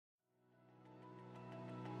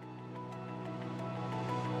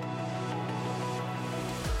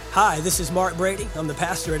Hi, this is Mark Brady. I'm the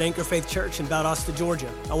pastor at Anchor Faith Church in Valdosta,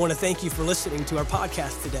 Georgia. I want to thank you for listening to our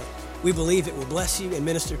podcast today. We believe it will bless you and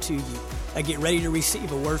minister to you. Now get ready to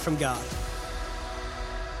receive a word from God.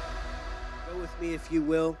 Go with me, if you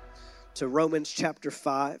will, to Romans chapter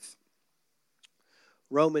 5.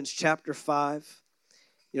 Romans chapter 5.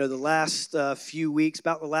 You know, the last few weeks,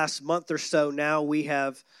 about the last month or so now,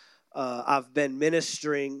 I've been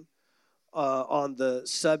ministering on the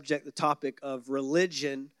subject, the topic of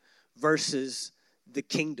religion versus the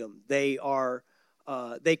kingdom. They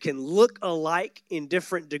can look alike in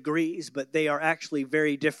different degrees, but they are actually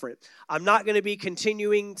very different. I'm not going to be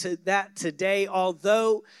continuing to that today,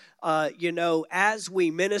 although, as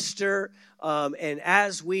we minister and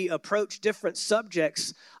as we approach different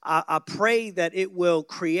subjects, I pray that it will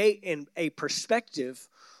create a perspective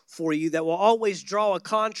for you that will always draw a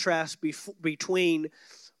contrast between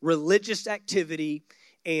religious activity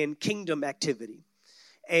and kingdom activity.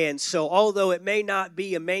 And so although it may not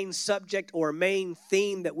be a main subject or a main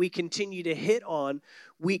theme that we continue to hit on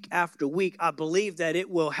week after week, I believe that it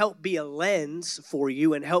will help be a lens for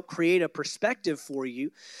you and help create a perspective for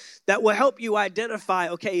you that will help you identify,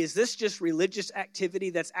 okay, is this just religious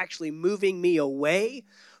activity that's actually moving me away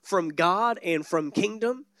from God and from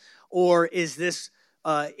kingdom? Or is this,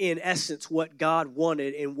 in essence, what God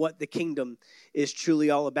wanted and what the kingdom is truly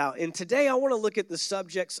all about? And today I want to look at the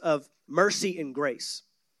subjects of mercy and grace.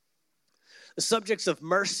 The subjects of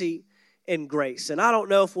mercy and grace. And I don't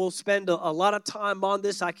know if we'll spend a lot of time on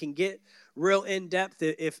this. I can get real in-depth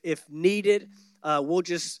if needed. We'll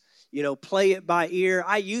just, play it by ear.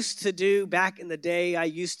 Back in the day, I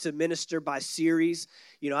used to minister by series.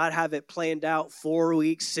 I'd have it planned out 4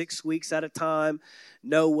 weeks, 6 weeks at a time,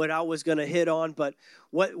 know what I was going to hit on. But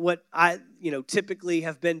what I, typically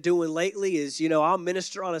have been doing lately is, I'll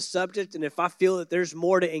minister on a subject, and if I feel that there's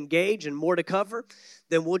more to engage and more to cover,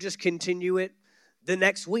 then we'll just continue it the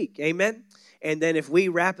next week. Amen? And then if we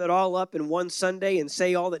wrap it all up in one Sunday and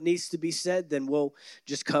say all that needs to be said, then we'll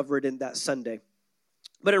just cover it in that Sunday.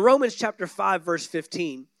 But in Romans chapter 5, verse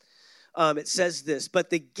 15, it says this, "But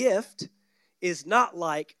the gift is not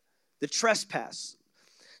like the trespass."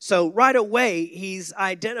 So right away, he's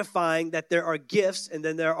identifying that there are gifts and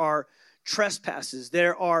then there are trespasses.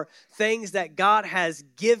 There are things that God has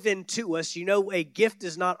given to us. A gift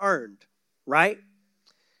is not earned, right?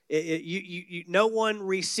 No one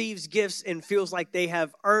receives gifts and feels like they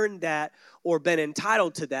have earned that or been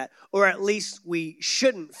entitled to that, or at least we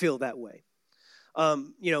shouldn't feel that way.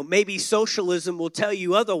 Maybe socialism will tell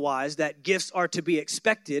you otherwise, that gifts are to be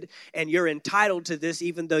expected and you're entitled to this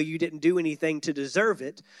even though you didn't do anything to deserve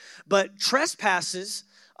it. But trespasses,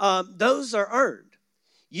 those are earned.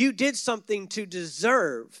 You did something to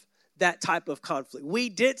deserve that type of conflict. We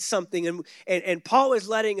did something, and Paul is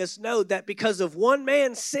letting us know that because of one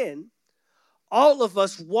man's sin, all of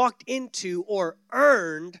us walked into or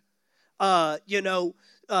earned, a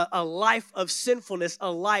life of sinfulness,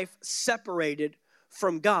 a life separated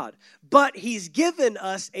from God. But he's given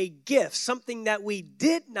us a gift, something that we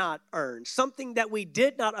did not earn, something that we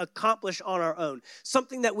did not accomplish on our own,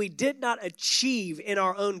 something that we did not achieve in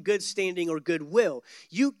our own good standing or goodwill.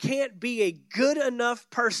 You can't be a good enough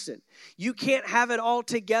person. You can't have it all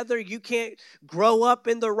together. You can't grow up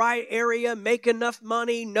in the right area, make enough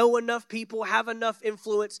money, know enough people, have enough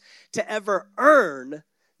influence to ever earn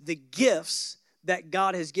the gifts that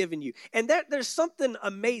God has given you. And there's something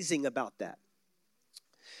amazing about that.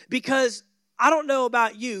 Because I don't know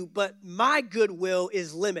about you, but my goodwill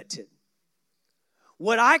is limited.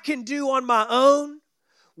 What I can do on my own,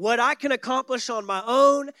 what I can accomplish on my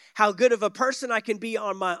own, how good of a person I can be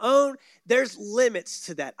on my own, there's limits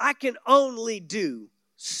to that. I can only do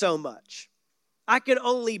so much. I can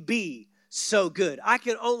only be so good. I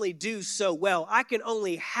can only do so well. I can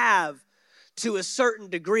only have to a certain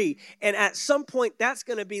degree. And at some point, that's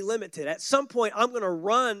going to be limited. At some point, I'm going to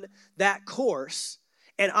run that course,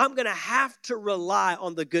 and I'm going to have to rely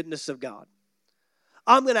on the goodness of God.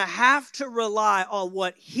 I'm going to have to rely on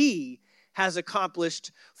what He has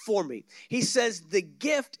accomplished for me. He says the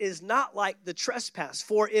gift is not like the trespass.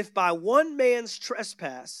 For if by one man's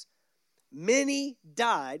trespass many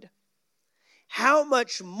died, how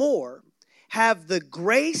much more have the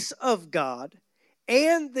grace of God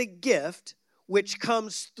and the gift which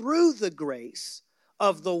comes through the grace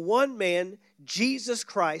of the one man, Jesus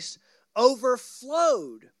Christ,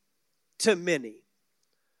 overflowed to many.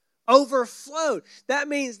 Overflowed. That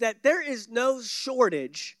means that there is no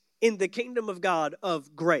shortage in the kingdom of God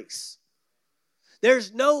of grace.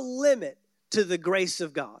 There's no limit to the grace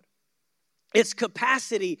of God. Its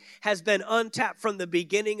capacity has been untapped from the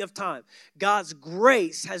beginning of time. God's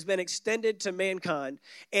grace has been extended to mankind,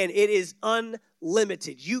 and it is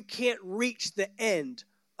unlimited. You can't reach the end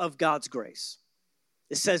of God's grace.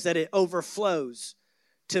 It says that it overflows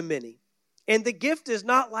to many. And the gift is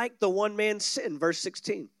not like the one man's sin, verse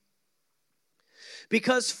 16.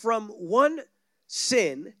 Because from one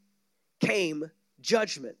sin came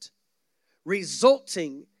judgment,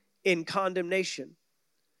 resulting in condemnation.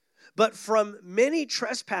 But from many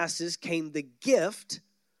trespasses came the gift,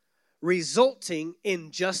 resulting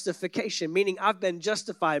in justification, meaning I've been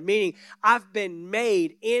justified, meaning I've been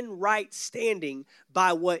made in right standing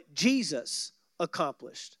by what Jesus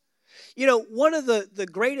accomplished. You know, one of the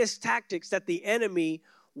greatest tactics that the enemy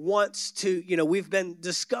wants to, we've been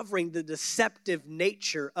discovering the deceptive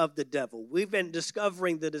nature of the devil. We've been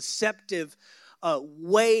discovering the deceptive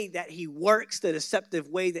way that he works, the deceptive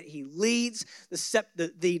way that he leads,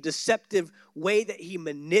 the deceptive way that he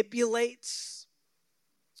manipulates.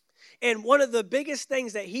 And one of the biggest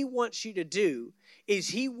things that he wants you to do is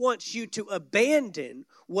he wants you to abandon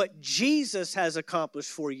what Jesus has accomplished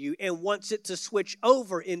for you and wants it to switch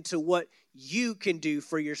over into what you can do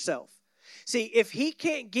for yourself. See, if he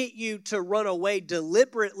can't get you to run away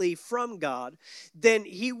deliberately from God, then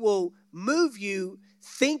he will move you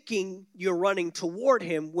thinking you're running toward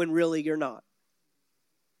him when really you're not.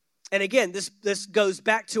 And again, this goes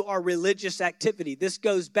back to our religious activity. This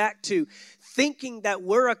goes back to thinking that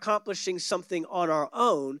we're accomplishing something on our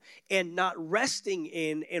own and not resting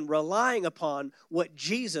in and relying upon what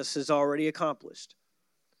Jesus has already accomplished.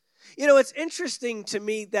 You know, it's interesting to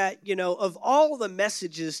me that, of all the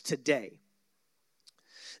messages today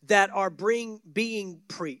that are being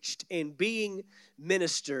preached and being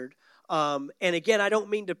ministered, and again, I don't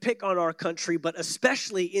mean to pick on our country, but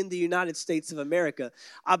especially in the United States of America,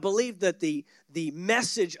 I believe that the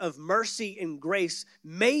message of mercy and grace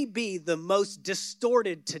may be the most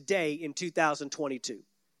distorted today in 2022.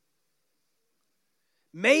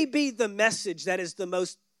 May be the message that is the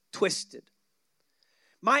most twisted.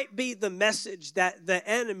 Might be the message that the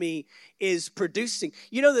enemy is producing.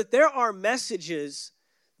 You know that there are messages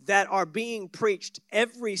that are being preached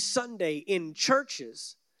every Sunday in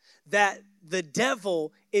churches that the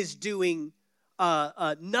devil is doing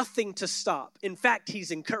nothing to stop. In fact,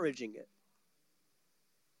 he's encouraging it.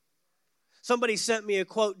 Somebody sent me a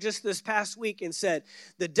quote just this past week and said,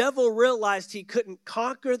 the devil realized he couldn't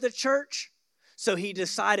conquer the church, so he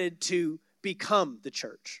decided to become the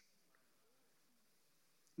church.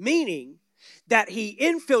 Meaning that he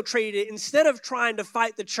infiltrated it. Instead of trying to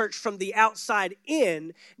fight the church from the outside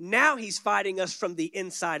in, now he's fighting us from the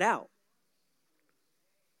inside out.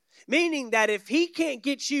 Meaning that if he can't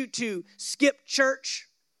get you to skip church,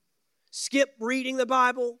 skip reading the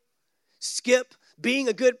Bible, skip being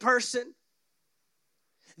a good person,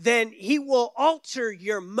 then he will alter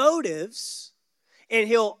your motives and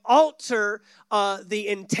he'll alter the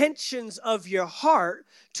intentions of your heart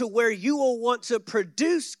to where you will want to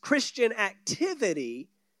produce Christian activity,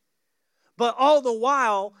 but all the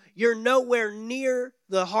while, you're nowhere near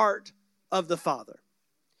the heart of the Father.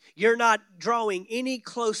 You're not drawing any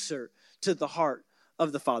closer to the heart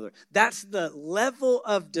of the Father. That's the level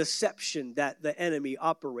of deception that the enemy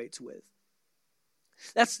operates with.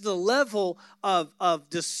 That's the level of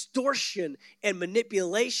distortion and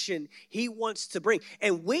manipulation he wants to bring.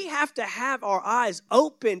 And we have to have our eyes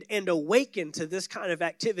opened and awakened to this kind of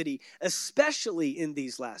activity, especially in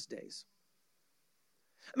these last days.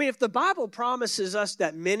 I mean, if the Bible promises us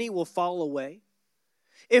that many will fall away,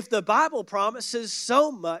 if the Bible promises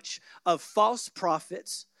so much of false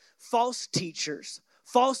prophets, false teachers,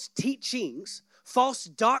 false teachings, false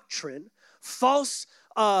doctrine, false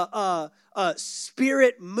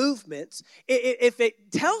spirit movements, if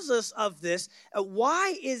it tells us of this,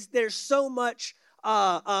 why is there so much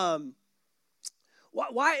why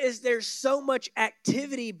is there so much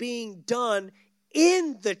activity being done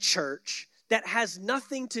in the church that has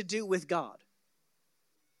nothing to do with God?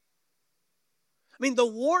 I mean, the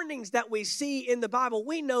warnings that we see in the Bible,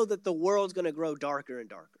 we know that the world's going to grow darker and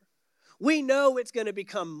darker. We know it's going to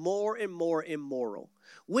become more and more immoral.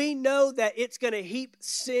 We know that it's going to heap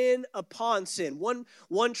sin upon sin.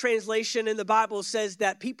 One translation in the Bible says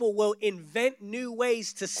that people will invent new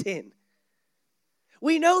ways to sin.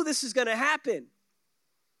 We know this is going to happen.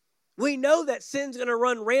 We know that sin's going to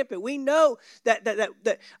run rampant. We know that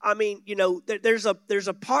there's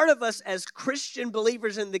a part of us as Christian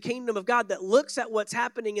believers in the kingdom of God that looks at what's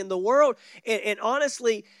happening in the world, and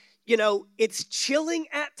honestly, it's chilling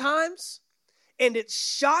at times, and it's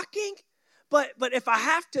shocking, But if I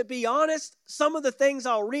have to be honest, some of the things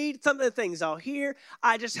I'll read, some of the things I'll hear,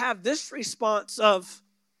 I just have this response of,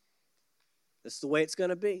 this is the way it's going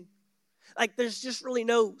to be. Like there's just really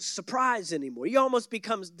no surprise anymore. You almost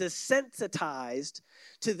become desensitized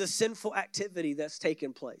to the sinful activity that's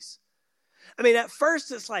taking place. I mean, at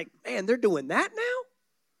first it's like, man, they're doing that now?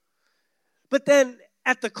 But then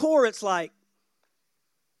at the core, it's like,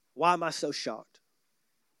 why am I so shocked?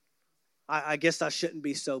 I guess I shouldn't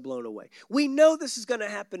be so blown away. We know this is going to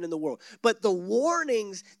happen in the world. But the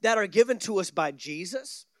warnings that are given to us by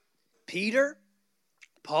Jesus, Peter,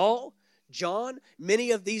 Paul, John,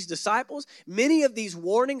 many of these disciples, many of these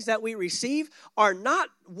warnings that we receive are not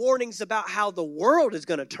warnings about how the world is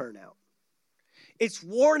going to turn out. It's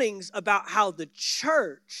warnings about how the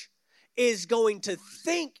church is going to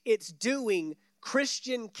think it's doing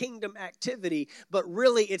Christian kingdom activity, but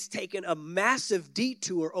really it's taken a massive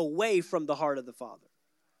detour away from the heart of the Father.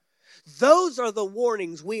 Those are the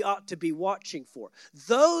warnings we ought to be watching for.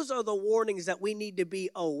 Those are the warnings that we need to be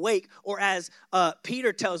awake, or as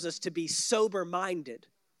Peter tells us, to be sober-minded.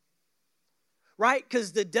 Right?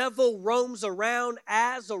 Because the devil roams around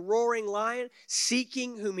as a roaring lion,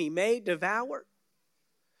 seeking whom he may devour.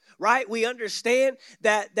 Right? We understand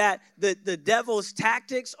that the devil's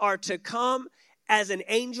tactics are to come as an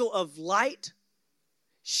angel of light,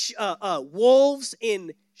 wolves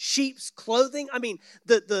in sheep's clothing. I mean,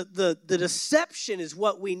 the deception is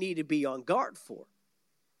what we need to be on guard for.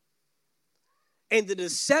 And the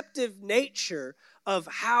deceptive nature of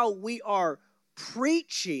how we are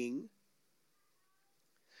preaching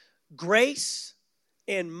grace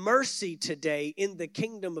and mercy today in the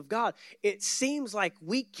kingdom of God, it seems like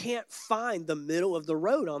we can't find the middle of the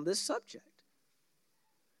road on this subject.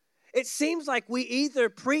 It seems like we either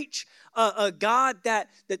preach a God that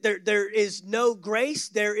there is no grace,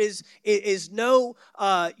 there is no,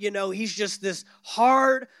 he's just this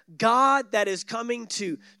hard God that is coming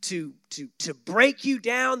to break you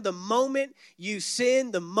down the moment you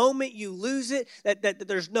sin, the moment you lose it, that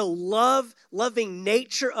there's no loving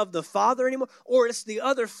nature of the Father anymore. Or it's the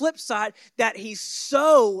other flip side, that he's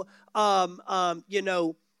so,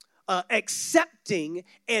 accepting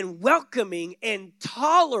and welcoming and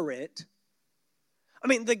tolerant. I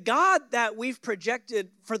mean, the God that we've projected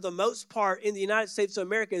for the most part in the United States of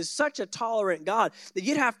America is such a tolerant God that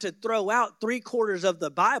you'd have to throw out 3/4 of the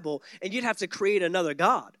Bible and you'd have to create another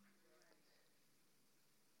God.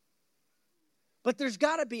 But there's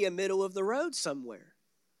got to be a middle of the road somewhere.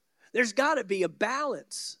 There's got to be a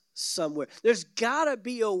balance somewhere. There's got to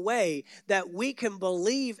be a way that we can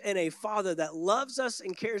believe in a Father that loves us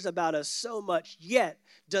and cares about us so much, yet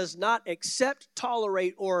does not accept,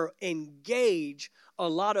 tolerate, or engage a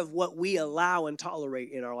lot of what we allow and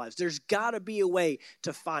tolerate in our lives. There's got to be a way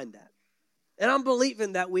to find that. And I'm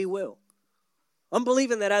believing that we will. I'm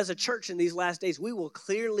believing that as a church in these last days, we will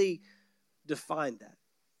clearly define that.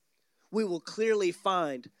 We will clearly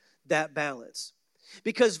find that balance.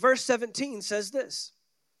 Because verse 17 says this: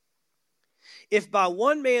 if by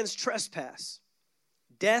one man's trespass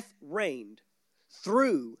death reigned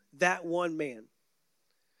through that one man,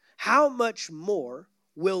 how much more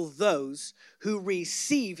will those who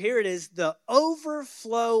receive, here it is, the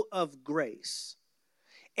overflow of grace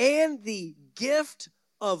and the gift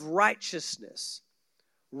of righteousness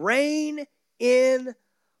reign in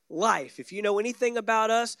life? If you know anything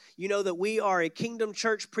about us, you know that we are a kingdom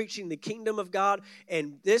church preaching the kingdom of God,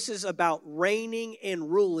 and this is about reigning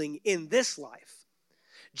and ruling in this life.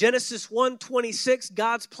 Genesis 1:26,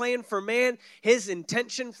 God's plan for man, his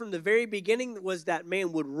intention from the very beginning was that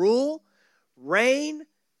man would rule, reign,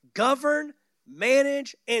 govern,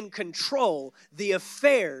 manage, and control the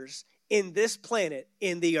affairs in this planet,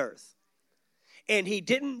 in the earth. And he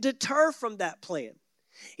didn't deter from that plan.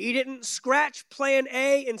 He didn't scratch plan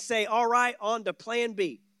A and say, all right, on to plan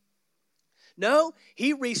B. No,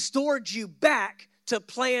 he restored you back to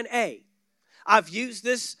plan A. I've used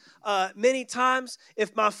this many times.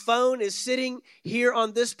 If my phone is sitting here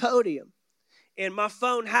on this podium and my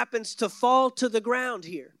phone happens to fall to the ground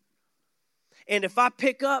here, and if I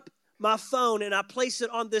pick up my phone and I place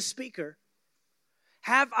it on this speaker,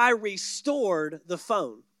 have I restored the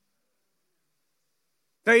phone?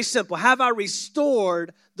 Very simple. Have I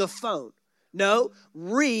restored the phone? No.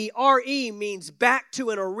 R-E means back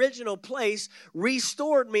to an original place.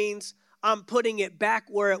 Restored means I'm putting it back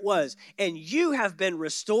where it was. And you have been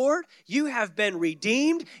restored. You have been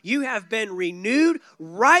redeemed. You have been renewed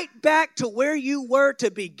right back to where you were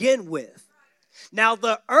to begin with. Now,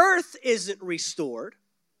 the earth isn't restored.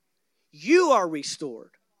 You are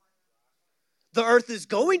restored. The earth is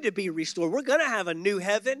going to be restored. We're going to have a new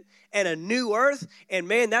heaven and a new earth. And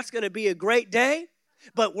man, that's going to be a great day.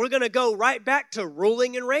 But we're going to go right back to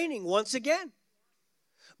ruling and reigning once again.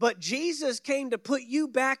 But Jesus came to put you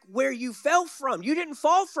back where you fell from. You didn't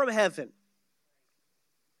fall from heaven.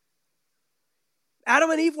 Adam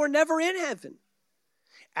and Eve were never in heaven.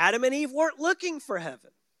 Adam and Eve weren't looking for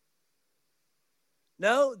heaven.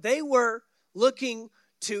 No, they were looking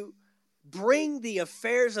to bring the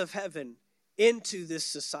affairs of heaven into this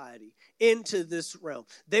society, into this realm.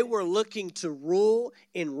 They were looking to rule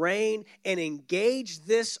and reign and engage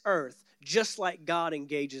this earth just like God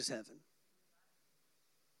engages heaven.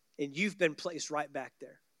 And you've been placed right back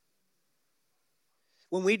there.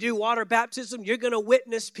 When we do water baptism, you're going to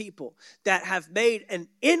witness people that have made an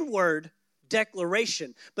inward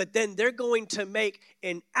declaration, but then they're going to make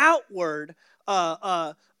an outward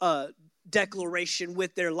declaration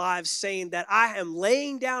with their lives, saying that I am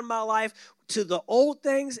laying down my life to the old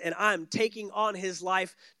things and I'm taking on his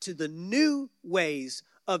life to the new ways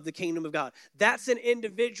of the kingdom of God. That's an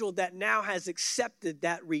individual that now has accepted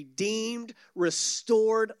that redeemed,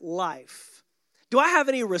 restored life. Do I have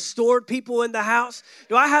any restored people in the house?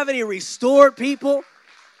 Do I have any restored people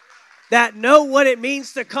that know what it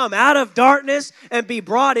means to come out of darkness and be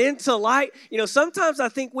brought into light? You know, sometimes I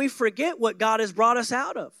think we forget what God has brought us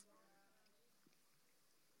out of.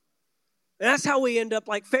 And that's how we end up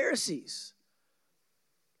like Pharisees.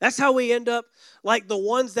 That's how we end up like the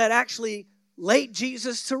ones that actually laid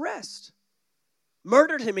Jesus to rest,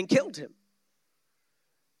 murdered him and killed him.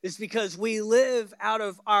 It's because we live out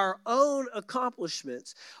of our own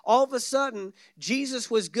accomplishments. All of a sudden, Jesus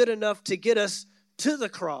was good enough to get us to the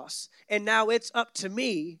cross, and now it's up to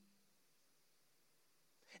me.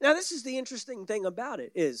 Now, this is the interesting thing about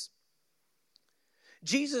it is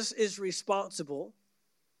Jesus is responsible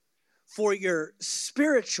for your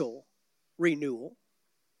spiritual renewal,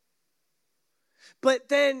 but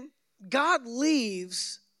then God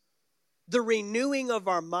leaves the renewing of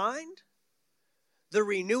our mind, the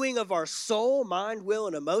renewing of our soul, mind, will,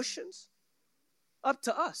 and emotions up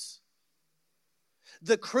to us.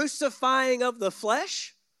 The crucifying of the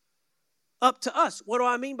flesh up to us. What do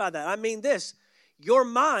I mean by that? I mean this. Your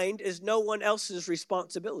mind is no one else's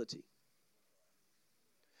responsibility.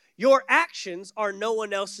 Your actions are no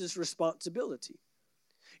one else's responsibility.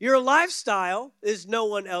 Your lifestyle is no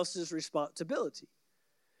one else's responsibility.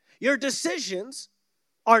 Your decisions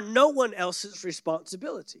are no one else's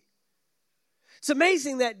responsibility. It's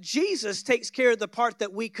amazing that Jesus takes care of the part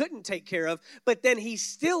that we couldn't take care of, but then he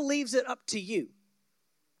still leaves it up to you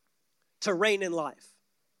to reign in life.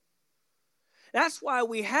 That's why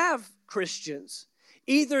we have Christians,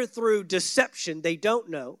 either through deception, they don't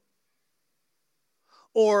know,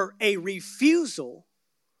 or a refusal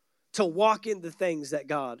to walk in the things that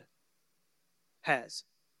God has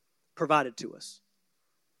provided to us.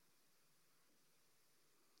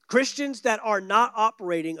 Christians that are not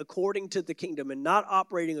operating according to the kingdom and not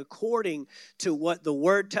operating according to what the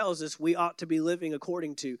word tells us we ought to be living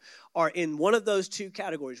according to are in one of those two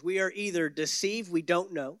categories. We are either deceived, we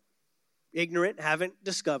don't know, ignorant, haven't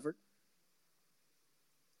discovered,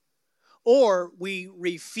 or we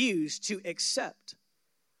refuse to accept.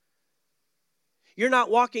 You're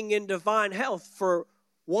not walking in divine health for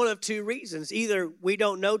one of two reasons. Either we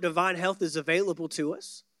don't know divine health is available to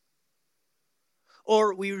us,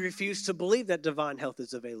 or we refuse to believe that divine health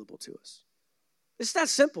is available to us. It's that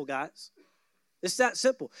simple, guys. It's that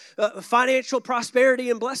simple. Financial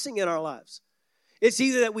prosperity and blessing in our lives. It's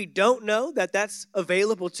either that we don't know that that's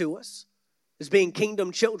available to us as being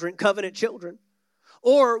kingdom children, covenant children,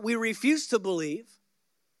 or we refuse to believe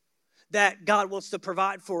that God wants to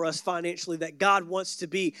provide for us financially, that God wants to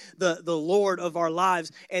be the Lord of our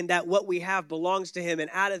lives, and that what we have belongs to him. And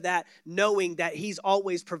out of that, knowing that he's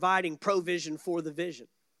always providing provision for the vision.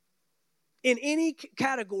 In any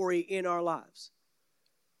category in our lives.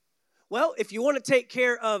 Well, if you want to take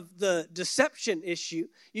care of the deception issue,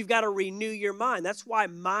 you've got to renew your mind. That's why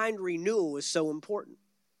mind renewal is so important.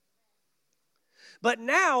 But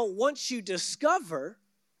now, once you discover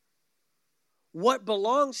what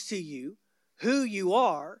belongs to you, who you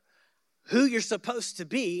are, who you're supposed to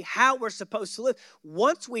be, how we're supposed to live.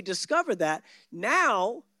 Once we discover that,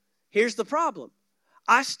 now, here's the problem.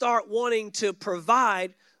 I start wanting to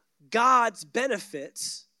provide God's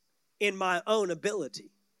benefits in my own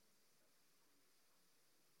ability.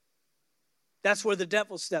 That's where the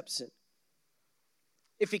devil steps in.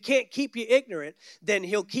 If he can't keep you ignorant, then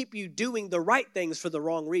he'll keep you doing the right things for the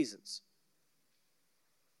wrong reasons.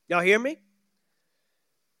 Y'all hear me?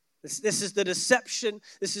 This is the deception.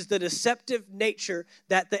 This is the deceptive nature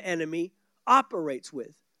that the enemy operates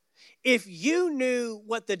with. If you knew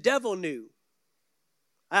what the devil knew,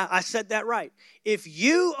 I said that right. If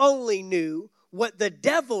you only knew what the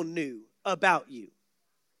devil knew about you.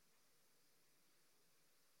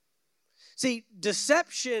 See,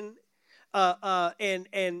 deception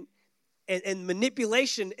and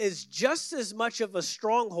manipulation is just as much of a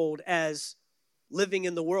stronghold as living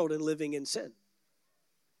in the world and living in sin.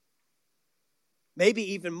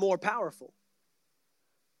 Maybe even more powerful.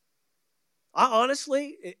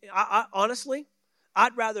 Honestly,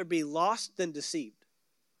 I'd rather be lost than deceived.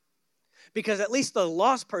 Because at least the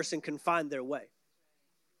lost person can find their way.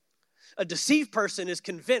 A deceived person is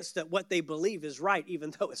convinced that what they believe is right,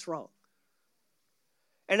 even though it's wrong.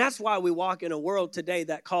 And that's why we walk in a world today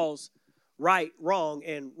that calls right wrong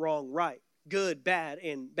and wrong right, good bad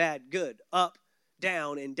and bad good, up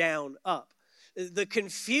down and down up. The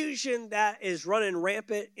confusion that is running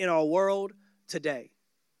rampant in our world today,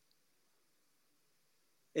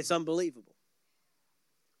 it's unbelievable.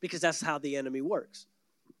 Because that's how the enemy works.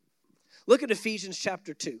 Look at Ephesians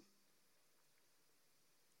chapter 2.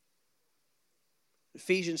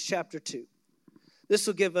 Ephesians chapter 2. This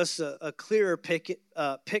will give us a clearer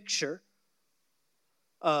picture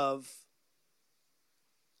of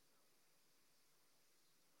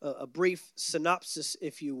a brief synopsis,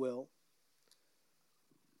 if you will,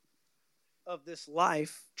 of this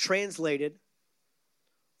life translated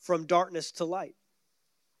from darkness to light.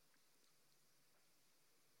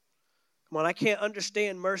 Come on, I can't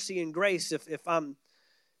understand mercy and grace if I'm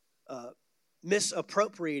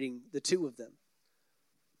misappropriating the two of them.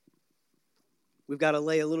 We've got to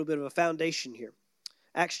lay a little bit of a foundation here.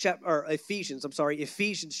 Ephesians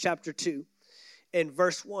chapter 2 and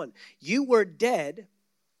verse 1. You were dead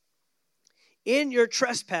in your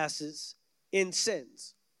trespasses in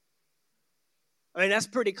sins. I mean, that's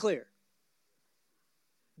pretty clear.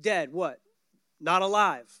 Dead, what? Not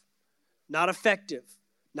alive, not effective,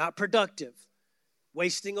 not productive,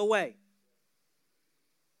 wasting away.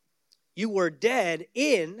 You were dead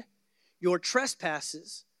in your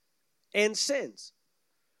trespasses and sins.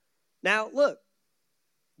 Now, look,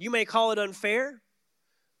 you may call it unfair,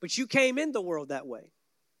 but you came in the world that way.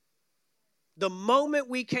 The moment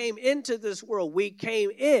we came into this world, we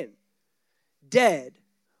came in dead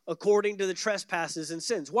according to the trespasses and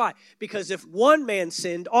sins. Why? Because if one man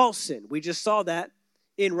sinned, all sinned. We just saw that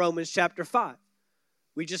in Romans chapter 5.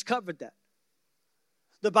 We just covered that.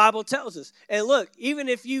 The Bible tells us. And look, even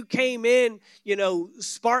if you came in,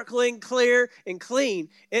 sparkling, clear, and clean,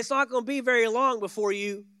 it's not going to be very long before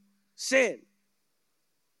you sin.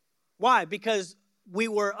 Why? Because we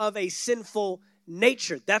were of a sinful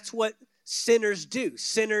nature. That's what sinners do.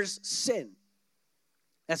 Sinners sin.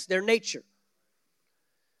 That's their nature.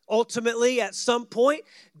 Ultimately, at some point,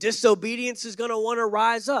 disobedience is going to want to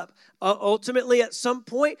rise up. Ultimately, at some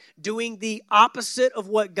point, doing the opposite of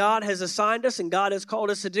what God has assigned us and God has called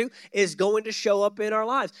us to do is going to show up in our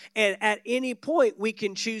lives. And at any point, we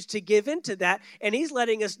can choose to give into that. And he's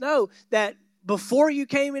letting us know that before you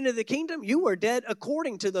came into the kingdom, you were dead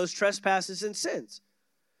according to those trespasses and sins.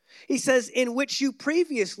 He says, in which you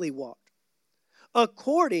previously walked,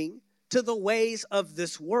 according to the ways of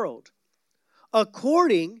this world,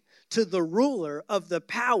 according to the ruler of the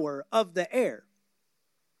power of the air,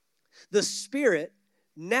 the spirit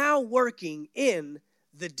now working in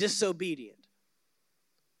the disobedient.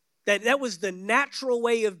 That was the natural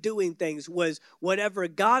way of doing things, was whatever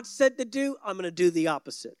God said to do, I'm going to do the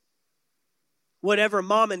opposite. Whatever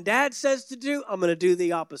mom and dad says to do, I'm going to do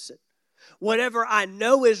the opposite. Whatever I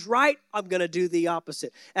know is right, I'm going to do the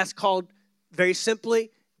opposite. That's called, very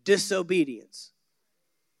simply, disobedience.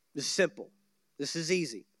 It's simple. This is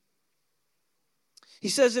easy. He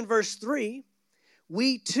says in verse 3,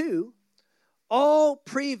 we too all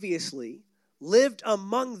previously lived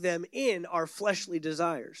among them in our fleshly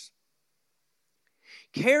desires,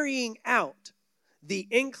 carrying out the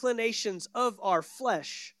inclinations of our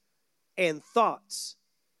flesh and thoughts.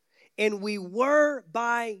 And we were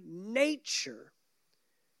by nature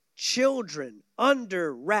children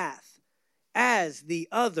under wrath, as the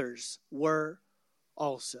others were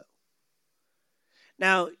also.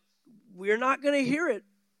 Now, we're not going to hear it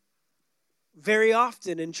very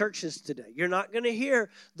often in churches today. You're not going to hear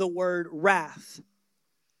the word wrath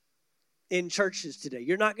in churches today.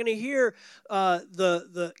 You're not going to hear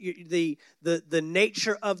the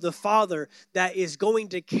nature of the Father that is going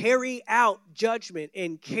to carry out judgment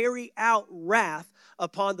and carry out wrath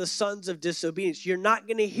upon the sons of disobedience. You're not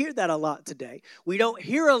going to hear that a lot today. We don't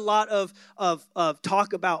hear a lot of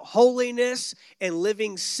talk about holiness and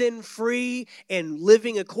living sin-free and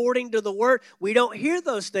living according to the word. We don't hear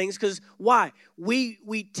those things because why?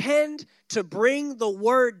 We tend to bring the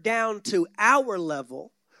word down to our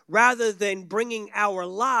level rather than bringing our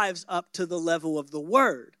lives up to the level of the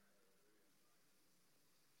word.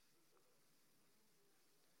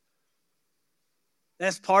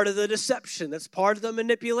 That's part of the deception. That's part of the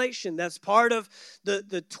manipulation. That's part of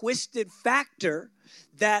the twisted factor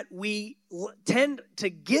that we tend to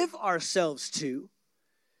give ourselves to,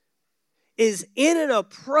 is in an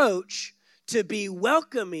approach to be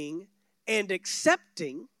welcoming and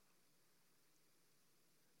accepting.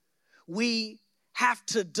 We have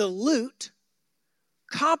to dilute,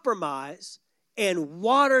 compromise, and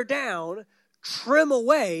water down, trim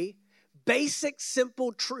away basic,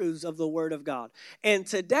 simple truths of the Word of God. And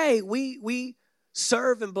today, we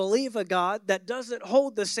serve and believe a God that doesn't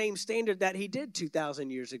hold the same standard that He did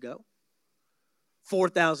 2,000 years ago,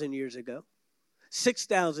 4,000 years ago,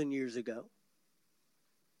 6,000 years ago.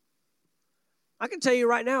 I can tell you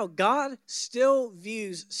right now, God still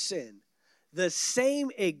views sin the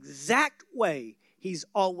same exact way He's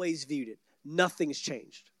always viewed it. Nothing's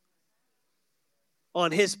changed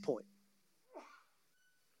on His point.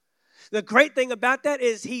 The great thing about that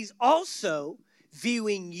is He's also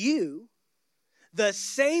viewing you the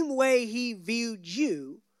same way He viewed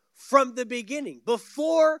you from the beginning.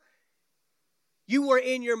 Before you were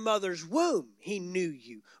in your mother's womb, He knew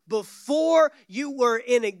you. Before you were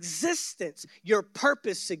in existence, your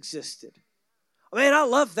purpose existed. Man, I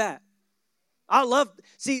love that.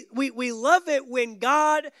 We love it when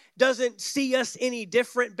God doesn't see us any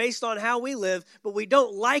different based on how we live, but we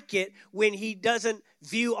don't like it when He doesn't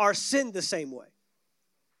view our sin the same way.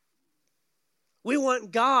 We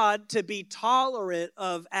want God to be tolerant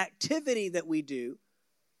of activity that we do.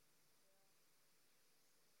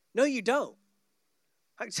 No, you don't.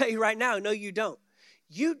 I can tell you right now, no, you don't.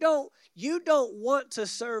 You don't want to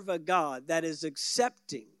serve a God that is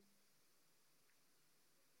accepting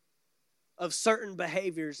of certain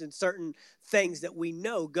behaviors and certain things that we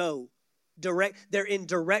know they're in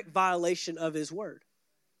direct violation of His word.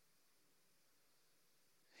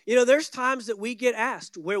 You know, there's times that we get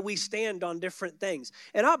asked where we stand on different things.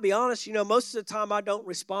 And I'll be honest, most of the time I don't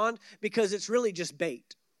respond because it's really just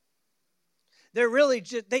bait. They're really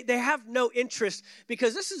just, they have no interest,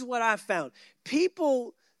 because this is what I've found.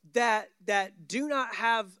 People that do not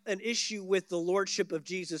have an issue with the lordship of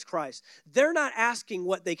Jesus Christ, they're not asking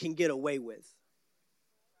what they can get away with.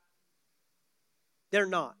 They're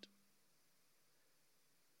not.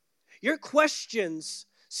 Your questions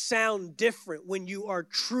sound different when you are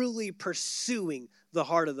truly pursuing the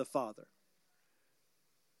heart of the Father.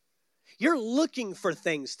 You're looking for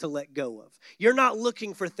things to let go of. You're not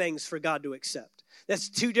looking for things for God to accept. That's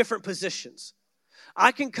two different positions.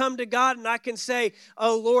 I can come to God and I can say,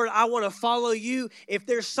 oh, Lord, I want to follow you. If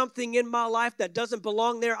there's something in my life that doesn't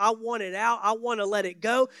belong there, I want it out. I want to let it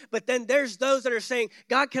go. But then there's those that are saying,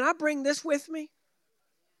 God, can I bring this with me?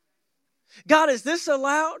 God, is this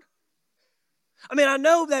allowed? I mean, I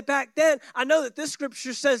know that back then, I know that this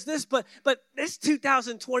scripture says this, but it's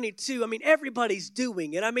 2022. I mean, everybody's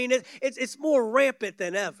doing it. I mean, it's more rampant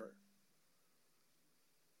than ever.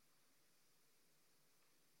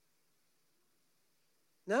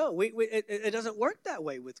 No, it doesn't work that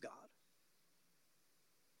way with God.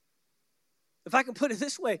 If I can put it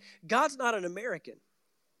this way, God's not an American.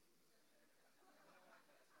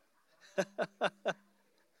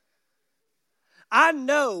 I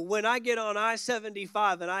know when I get on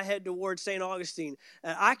I-75 and I head towards St. Augustine,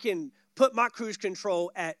 I can put my cruise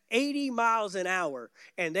control at 80 miles an hour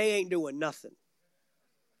and they ain't doing nothing.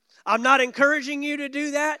 I'm not encouraging you to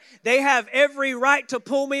do that. They have every right to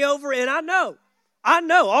pull me over, and I know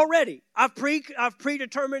already. I've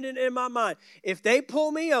predetermined it in my mind. If they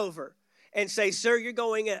pull me over and say, sir, you're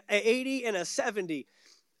going at 80 and a 70,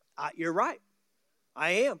 you're right.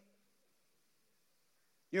 I am.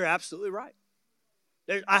 You're absolutely right.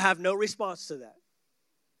 I have no response to that.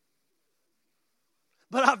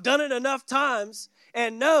 But I've done it enough times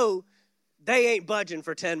and know they ain't budging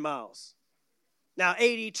for 10 miles. Now,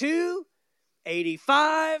 82,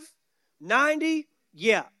 85, 90,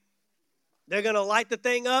 yeah. They're going to light the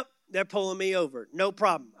thing up. They're pulling me over. No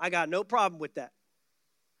problem. I got no problem with that.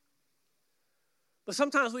 But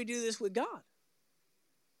sometimes we do this with God.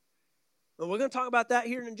 And we're going to talk about that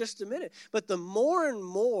here in just a minute. But the more and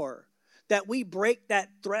more that we break that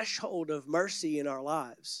threshold of mercy in our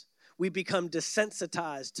lives, we become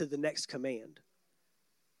desensitized to the next command.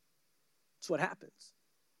 That's what happens.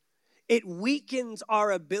 It weakens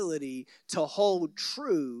our ability to hold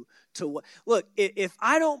true to what. Look, if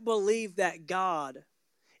I don't believe that God,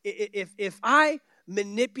 if I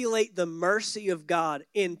manipulate the mercy of God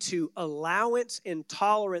into allowance and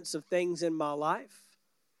tolerance of things in my life,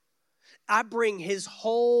 I bring his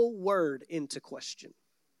whole word into question.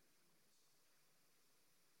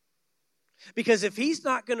 Because if he's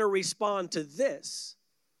not going to respond to this,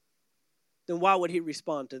 then why would he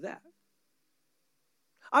respond to that?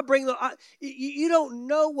 You don't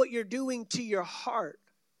know what you're doing to your heart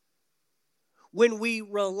when we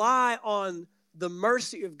rely on the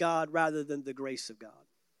mercy of God rather than the grace of God.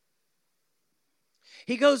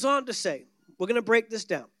 He goes on to say, we're going to break this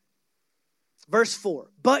down. Verse 4,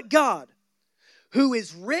 but God, who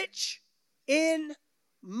is rich in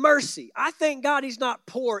mercy. I thank God he's not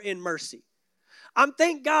poor in mercy. I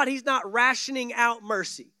thank God he's not rationing out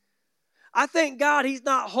mercy. I thank God he's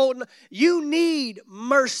not holding. You need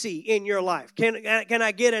mercy in your life. Can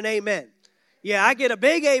I get an amen? Yeah, I get a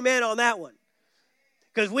big amen on that one.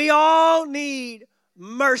 Because we all need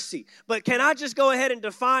mercy. But can I just go ahead and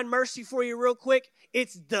define mercy for you real quick?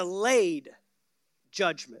 It's delayed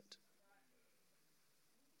judgment.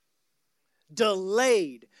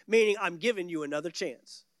 Delayed, meaning I'm giving you another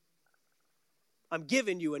chance. I'm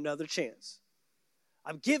giving you another chance.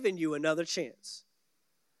 I'm giving you another chance.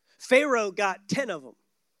 Pharaoh got 10 of them.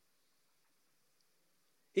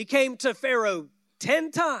 He came to Pharaoh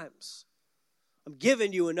 10 times. I'm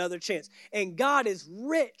giving you another chance. And God is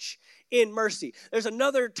rich in mercy. There's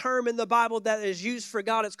another term in the Bible that is used for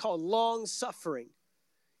God. It's called long suffering.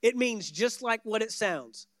 It means just like what it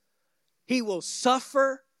sounds. He will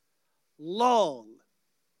suffer long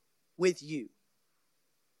with you,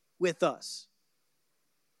 with us.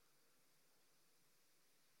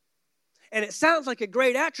 And it sounds like a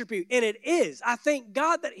great attribute, and it is. I thank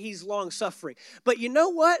God that he's long-suffering. But you know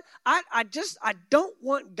what? I don't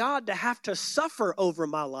want God to have to suffer over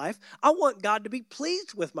my life. I want God to be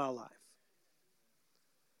pleased with my life.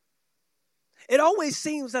 It always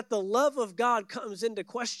seems that the love of God comes into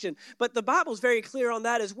question, but the Bible's very clear on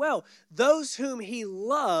that as well. Those whom he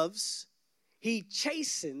loves, he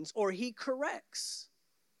chastens or he corrects.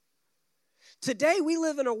 Today we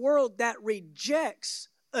live in a world that rejects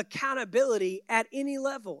accountability at any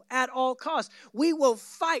level, at all costs. We will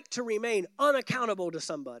fight to remain unaccountable to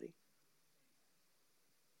somebody.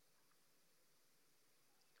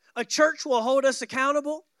 A church will hold us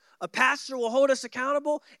accountable, a pastor will hold us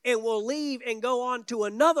accountable, and we'll leave and go on to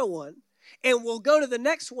another one, and we'll go to the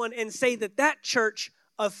next one and say that church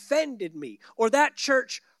offended me, or that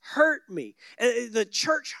church hurt me. The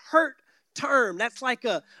church hurt term, that's like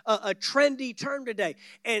a trendy term today.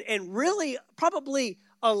 And really, probably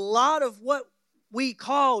a lot of what we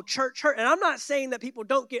call church hurt, and I'm not saying that people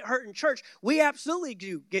don't get hurt in church. We absolutely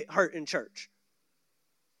do get hurt in church.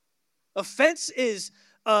 Offense is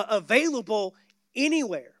available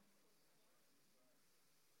anywhere.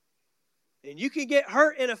 And you can get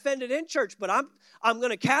hurt and offended in church, but I'm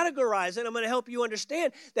going to categorize it. I'm going to help you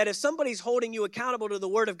understand that if somebody's holding you accountable to the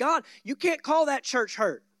Word of God, you can't call that church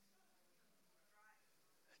hurt.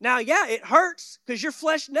 Now, yeah, it hurts because your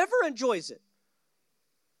flesh never enjoys it.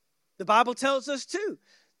 The Bible tells us, too,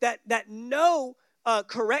 that no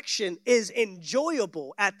correction is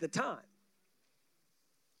enjoyable at the time.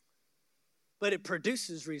 But it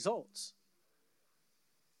produces results.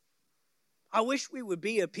 I wish we would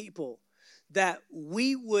be a people that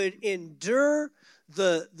we would endure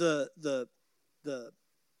the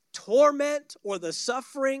torment or the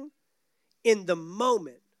suffering in the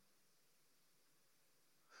moment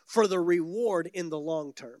for the reward in the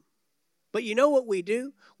long term. But you know what we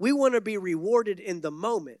do? We want to be rewarded in the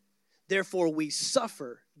moment. Therefore, we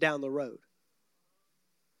suffer down the road.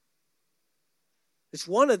 It's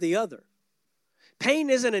one or the other. Pain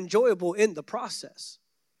isn't enjoyable in the process.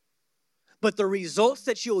 But the results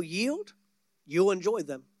that you'll yield, you'll enjoy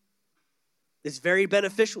them. It's very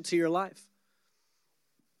beneficial to your life.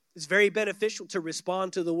 It's very beneficial to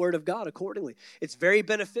respond to the Word of God accordingly. It's very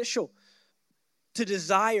beneficial to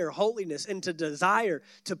desire holiness and to desire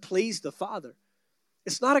to please the Father.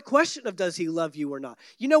 It's not a question of does he love you or not.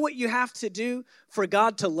 You know what you have to do for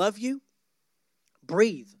God to love you?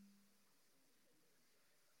 Breathe.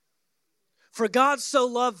 For God so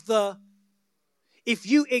loved if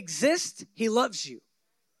you exist, he loves you.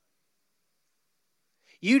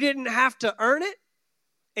 You didn't have to earn it,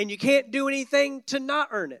 and you can't do anything to not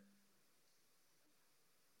earn it.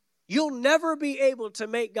 You'll never be able to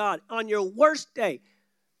make God, on your worst day,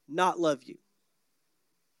 not love you.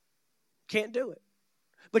 Can't do it.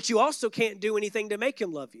 But you also can't do anything to make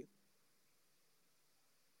him love you.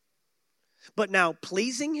 But now,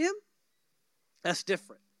 pleasing him, That's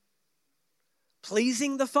different.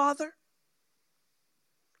 Pleasing the Father?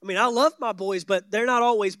 I mean, I love my boys, but they're not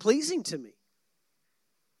always pleasing to me.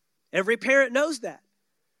 Every parent knows that.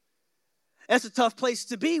 That's a tough place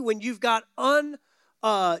to be when you've got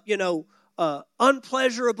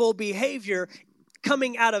unpleasurable behavior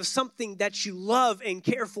coming out of something that you love and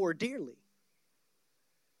care for dearly.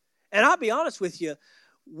 And I'll be honest with you,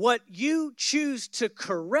 what you choose to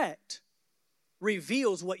correct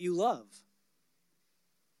reveals what you love.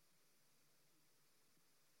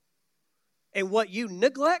 And what you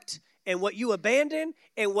neglect and what you abandon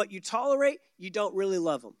and what you tolerate, you don't really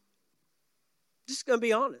love them. Just going to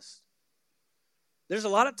be honest. There's a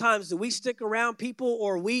lot of times that we stick around people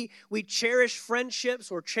or we cherish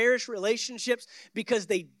friendships or cherish relationships because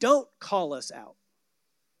they don't call us out.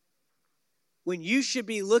 When you should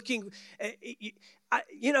be looking,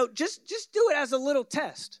 just do it as a little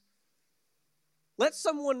test. Let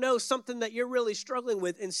someone know something that you're really struggling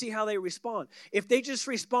with and see how they respond. If they just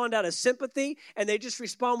respond out of sympathy and they just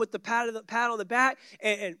respond with the pat on the back,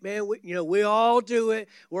 and man, we all do it.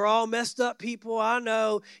 We're all messed up people. I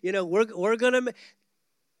know. We're gonna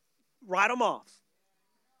write them off.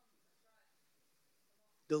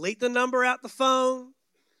 Delete the number out the phone.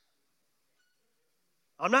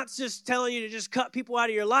 I'm not just telling you to just cut people out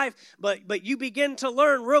of your life, but you begin to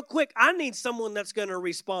learn real quick. I need someone that's going to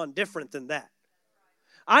respond different than that.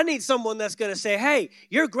 I need someone that's going to say, hey,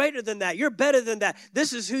 you're greater than that. You're better than that.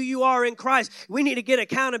 This is who you are in Christ. We need to get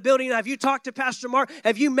accountability. Now, have you talked to Pastor Mark?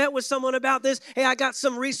 Have you met with someone about this? Hey, I got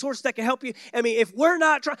some resource that can help you. I mean, if we're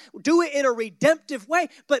not trying, do it in a redemptive way.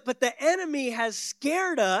 But the enemy has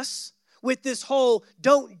scared us with this whole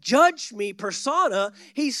don't judge me persona.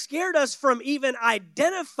 He scared us from even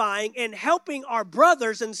identifying and helping our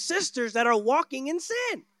brothers and sisters that are walking in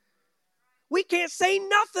sin. We can't say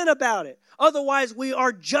nothing about it. Otherwise, we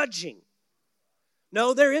are judging.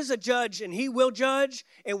 No, there is a judge, and he will judge.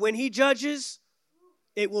 And when he judges,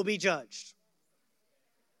 it will be judged.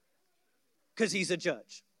 Because he's a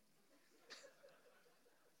judge.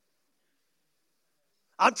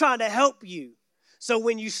 I'm trying to help you. So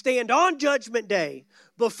when you stand on Judgment Day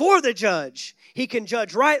before the judge, he can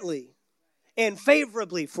judge rightly and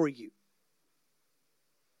favorably for you.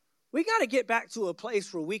 We got to get back to a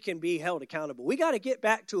place where we can be held accountable. We got to get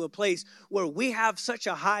back to a place where we have such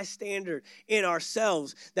a high standard in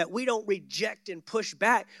ourselves that we don't reject and push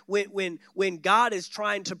back when God is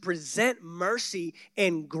trying to present mercy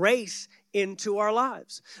and grace into our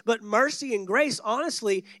lives. But mercy and grace,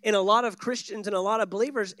 honestly, in a lot of Christians and a lot of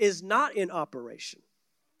believers is not in operation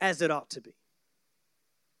as it ought to be.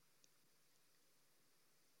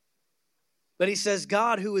 But he says,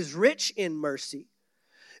 God, who is rich in mercy,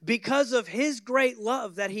 because of his great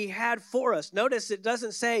love that he had for us. Notice it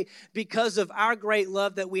doesn't say because of our great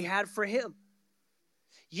love that we had for him.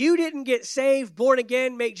 You didn't get saved, born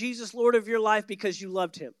again, make Jesus Lord of your life because you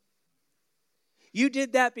loved him. You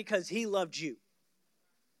did that because he loved you.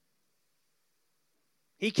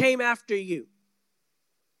 He came after you.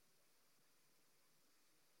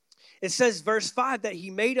 It says, verse 5, that he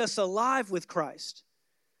made us alive with Christ,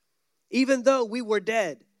 even though we were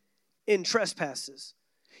dead in trespasses.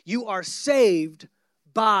 You are saved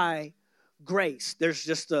by grace. There's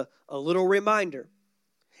just a little reminder.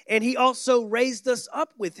 And he also raised us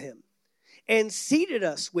up with him and seated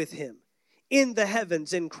us with him in the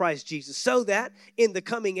heavens in Christ Jesus, so that in the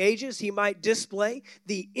coming ages he might display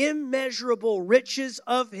the immeasurable riches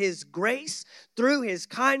of his grace through his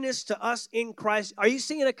kindness to us in Christ. Are you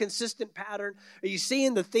seeing a consistent pattern? Are you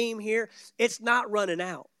seeing the theme here? It's not running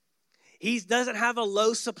out. He doesn't have a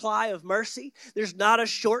low supply of mercy. There's not a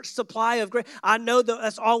short supply of grace. I know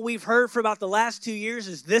that's all we've heard for about the last 2 years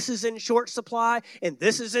is this is in short supply and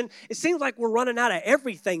this is in. It seems like we're running out of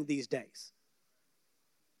everything these days.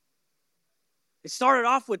 It started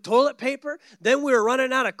off with toilet paper. Then we were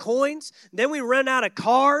running out of coins. Then we ran out of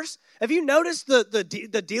cars. Have you noticed the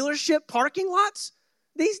dealership parking lots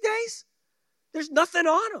these days? There's nothing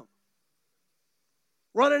on them.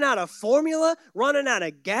 Running out of formula, running out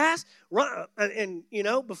of gas, and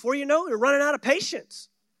before you know it, you're running out of patience.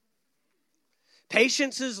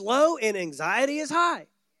 Patience is low and anxiety is high.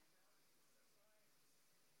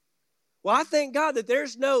 Well, I thank God that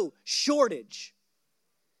there's no shortage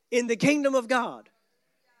in the kingdom of God.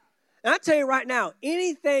 And I tell you right now,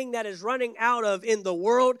 anything that is running out of in the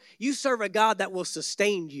world, you serve a God that will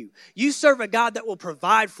sustain you. You serve a God that will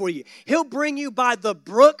provide for you. He'll bring you by the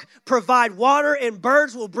brook, provide water, and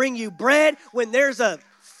birds will bring you bread when there's a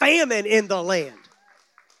famine in the land.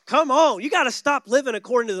 Come on, you got to stop living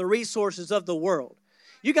according to the resources of the world.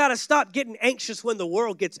 You got to stop getting anxious when the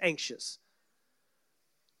world gets anxious.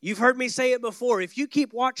 You've heard me say it before. If you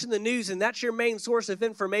keep watching the news and that's your main source of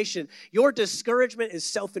information, your discouragement is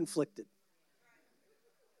self-inflicted.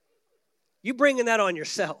 You bringing that on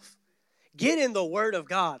yourself. Get in the Word of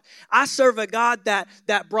God. I serve a God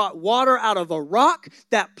that brought water out of a rock,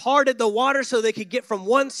 that parted the water so they could get from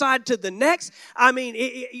one side to the next. I mean,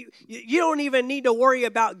 you don't even need to worry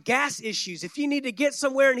about gas issues. If you need to get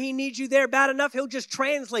somewhere and he needs you there bad enough, he'll just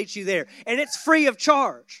translate you there. And it's free of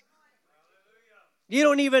charge. You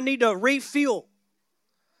don't even need to refuel.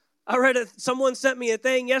 I read someone sent me a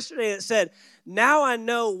thing yesterday that said, now I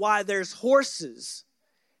know why there's horses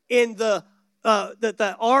in that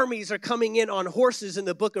the armies are coming in on horses in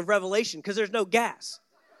the book of Revelation, because there's no gas.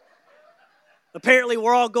 Apparently,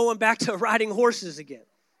 we're all going back to riding horses again.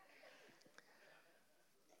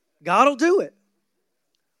 God will do it.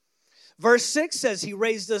 Verse 6 says he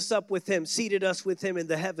raised us up with him, seated us with him in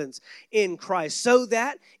the heavens in Christ, so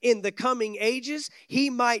that in the coming ages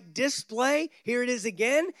he might display, here it is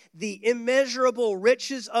again, the immeasurable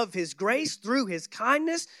riches of his grace through his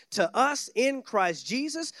kindness to us in Christ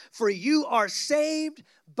Jesus. For you are saved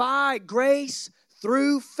by grace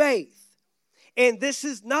through faith. And this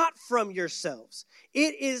is not from yourselves.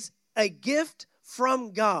 It is a gift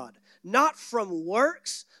from God, not from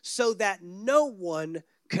works, so that no one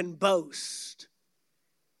can boast.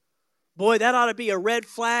 Boy, that ought to be a red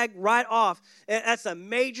flag right off. That's a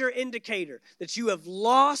major indicator that you have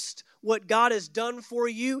lost what God has done for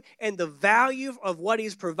you and the value of what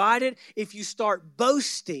he's provided if you start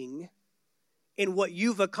boasting in what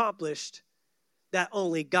you've accomplished that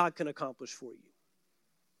only God can accomplish for you.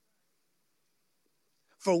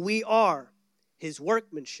 For we are his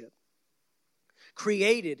workmanship,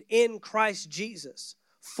 created in Christ Jesus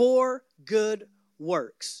for good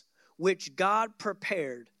works, which God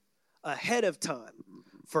prepared ahead of time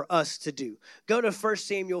for us to do. Go to 1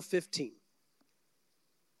 Samuel 15.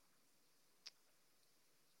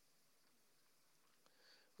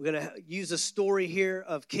 We're going to use a story here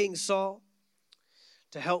of King Saul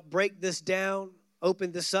to help break this down,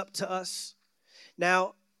 open this up to us.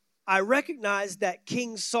 Now, I recognize that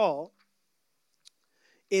King Saul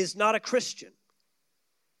is not a Christian.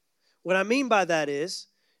 What I mean by that is,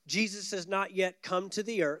 Jesus has not yet come to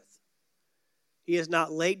the earth. He has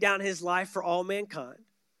not laid down his life for all mankind.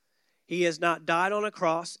 He has not died on a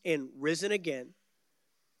cross and risen again.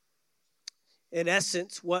 In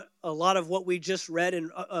essence, a lot of what we just read in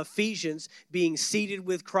Ephesians, being seated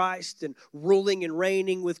with Christ and ruling and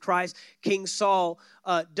reigning with Christ, King Saul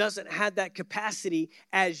doesn't have that capacity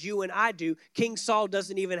as you and I do. King Saul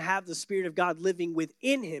doesn't even have the Spirit of God living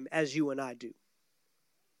within him as you and I do.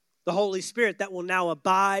 The Holy Spirit that will now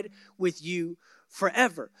abide with you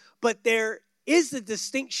forever. But there is a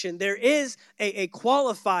distinction. There is a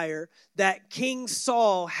qualifier that King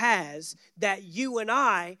Saul has that you and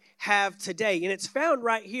I have today. And it's found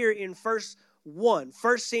right here in verse 1.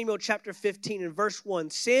 1 Samuel chapter 15 and verse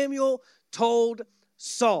 1. Samuel told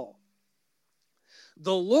Saul,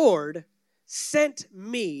 "The Lord sent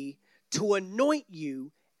me to anoint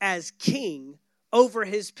you as king over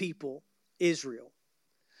his people, Israel.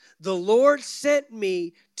 The Lord sent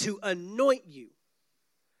me to anoint you."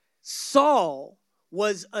 Saul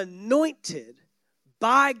was anointed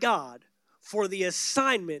by God for the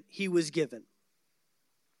assignment he was given.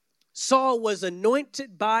 Saul was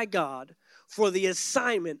anointed by God for the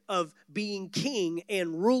assignment of being king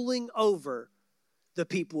and ruling over the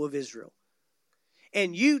people of Israel.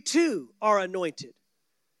 And you too are anointed.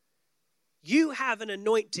 You have an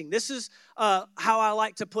anointing. This is how I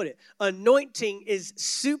like to put it. Anointing is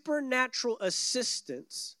supernatural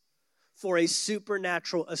assistance for a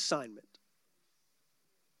supernatural assignment.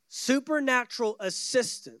 Supernatural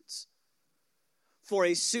assistance for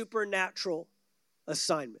a supernatural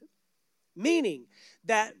assignment. Meaning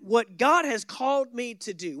that what God has called me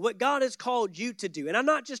to do, what God has called you to do, and I'm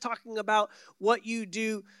not just talking about what you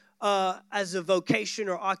do as a vocation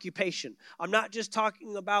or occupation. I'm not just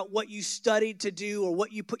talking about what you studied to do or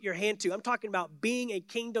what you put your hand to. I'm talking about being a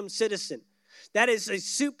kingdom citizen. That is a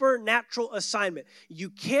supernatural assignment.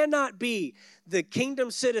 You cannot be the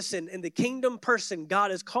kingdom citizen and the kingdom person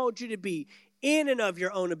God has called you to be in and of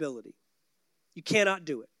your own ability. You cannot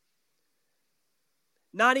do it.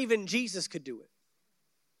 Not even Jesus could do it.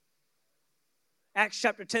 Acts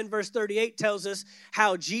chapter 10 verse 38 tells us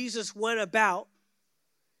how Jesus went about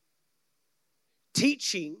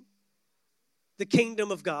teaching the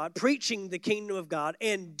kingdom of God, preaching the kingdom of God,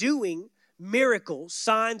 and doing miracles,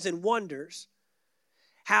 signs, and wonders,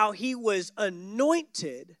 how he was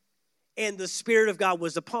anointed and the Spirit of God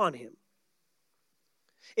was upon him.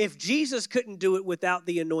 If Jesus couldn't do it without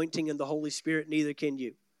the anointing and the Holy Spirit, neither can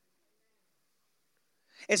you.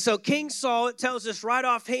 And so King Saul, it tells us right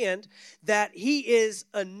offhand that he is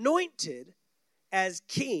anointed as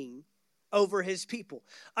king over his people.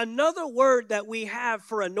 Another word that we have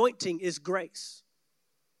for anointing is grace.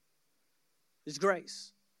 Is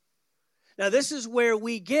grace. Now, this is where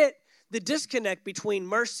we get the disconnect between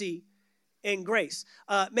mercy and grace.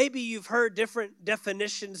 Maybe you've heard different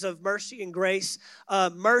definitions of mercy and grace.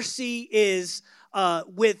 Mercy is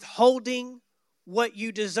withholding what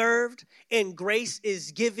you deserved, and grace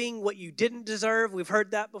is giving what you didn't deserve. We've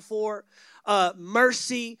heard that before.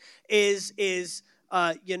 Mercy is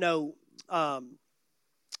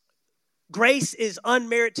grace is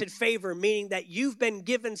unmerited favor, meaning that you've been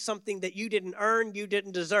given something that you didn't earn, you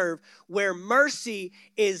didn't deserve, where mercy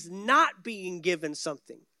is not being given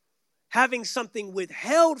something, having something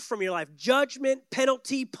withheld from your life, judgment,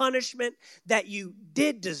 penalty, punishment that you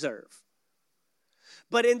did deserve.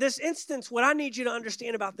 But in this instance, what I need you to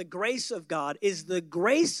understand about the grace of God is the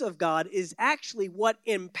grace of God is actually what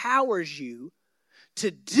empowers you to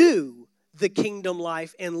do the kingdom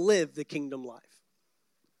life and live the kingdom life.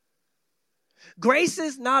 Grace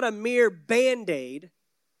is not a mere Band-Aid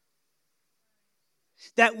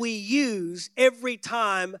that we use every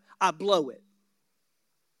time I blow it.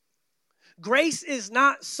 Grace is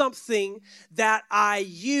not something that I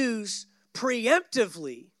use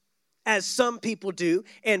preemptively, as some people do,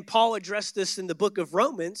 and Paul addressed this in the book of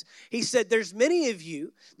Romans. He said, there's many of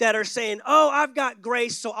you that are saying, oh, I've got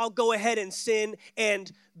grace, so I'll go ahead and sin,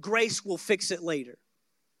 and grace will fix it later.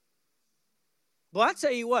 Well, I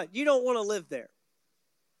tell you what, you don't want to live there.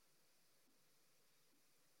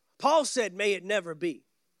 Paul said, may it never be.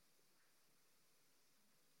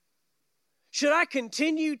 Should I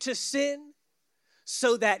continue to sin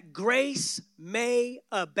so that grace may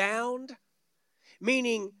abound?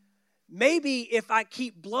 Meaning, maybe if I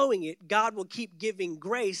keep blowing it, God will keep giving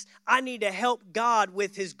grace. I need to help God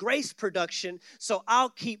with his grace production, so I'll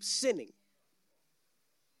keep sinning.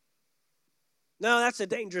 No, that's a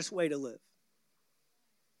dangerous way to live.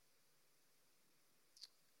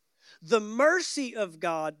 The mercy of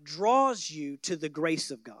God draws you to the grace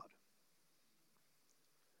of God.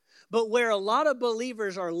 But where a lot of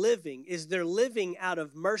believers are living is they're living out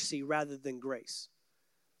of mercy rather than grace.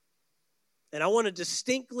 And I want to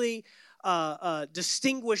distinctly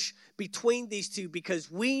distinguish between these two, because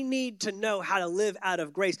we need to know how to live out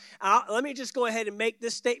of grace. Let me just go ahead and make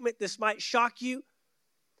this statement. This might shock you,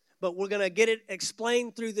 but we're going to get it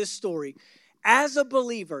explained through this story. As a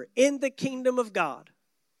believer in the kingdom of God,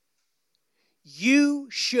 you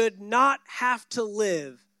should not have to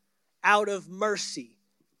live out of mercy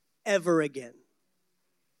ever again.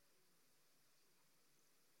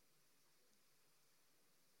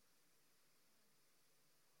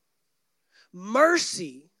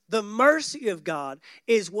 Mercy, the mercy of God,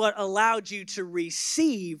 is what allowed you to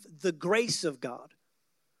receive the grace of God.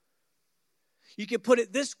 You can put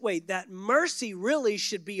it this way, that mercy really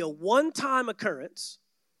should be a one-time occurrence.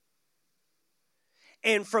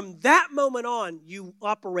 And from that moment on, you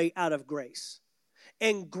operate out of grace.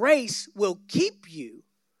 And grace will keep you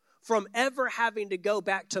from ever having to go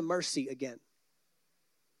back to mercy again.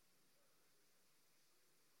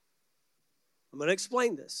 I'm going to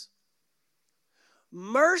explain this.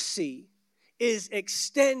 Mercy is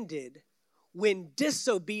extended when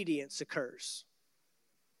disobedience occurs.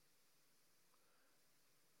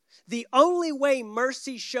 The only way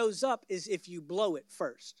mercy shows up is if you blow it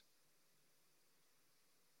first.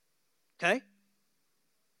 Okay?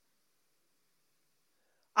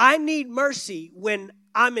 I need mercy when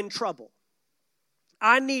I'm in trouble.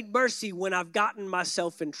 I need mercy when I've gotten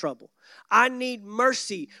myself in trouble. I need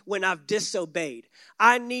mercy when I've disobeyed.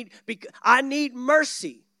 I need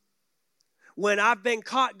mercy when I've been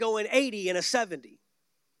caught going 80 in a 70.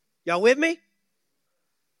 Y'all with me?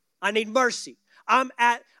 I need mercy. I'm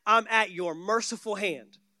at your merciful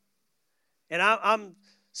hand. And I'm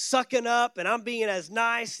sucking up and I'm being as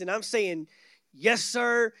nice and I'm saying, yes,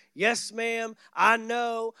 sir. Yes, ma'am. I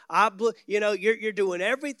know. You're doing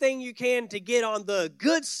everything you can to get on the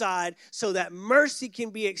good side so that mercy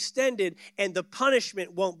can be extended and the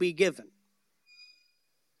punishment won't be given.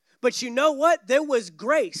 But you know what? There was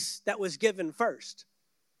grace that was given first.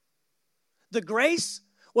 The grace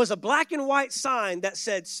was a black and white sign that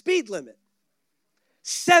said speed limit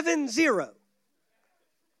 70.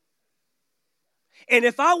 And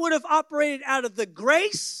if I would have operated out of the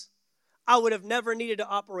grace, I would have never needed to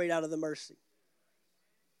operate out of the mercy.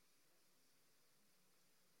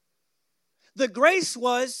 The grace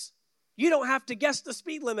was, you don't have to guess the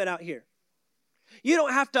speed limit out here. You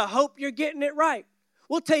don't have to hope you're getting it right.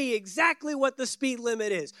 We'll tell you exactly what the speed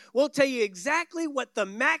limit is. We'll tell you exactly what the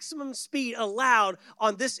maximum speed allowed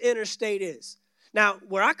on this interstate is. Now,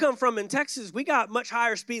 where I come from in Texas, we got much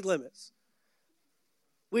higher speed limits.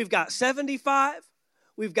 We've got 75,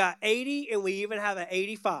 we've got 80, and we even have an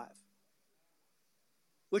 85,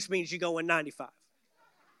 which means you're going 95.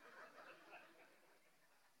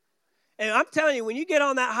 And I'm telling you, when you get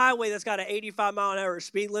on that highway that's got an 85-mile-an-hour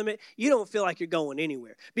speed limit, you don't feel like you're going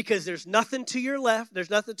anywhere because there's nothing to your left,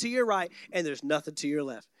 there's nothing to your right, and there's nothing to your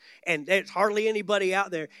left. And there's hardly anybody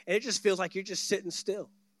out there, and it just feels like you're just sitting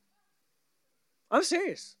still. I'm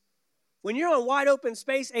serious. When you're on wide open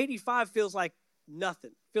space, 85 feels like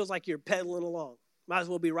nothing. Feels like you're pedaling along. Might as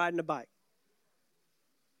well be riding a bike.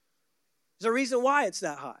 There's a reason why it's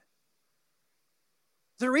that high.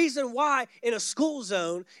 The reason why in a school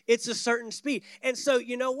zone, it's a certain speed. And so,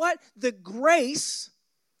 you know what? The grace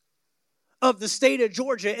of the state of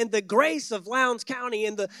Georgia and the grace of Lowndes County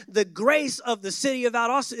and the grace of the city of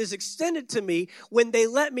Valdosta is extended to me when they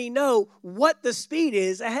let me know what the speed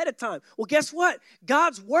is ahead of time. Well, guess what?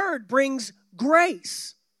 God's word brings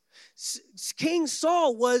grace. King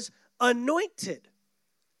Saul was anointed.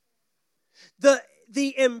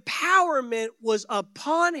 The empowerment was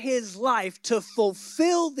upon his life to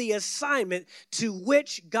fulfill the assignment to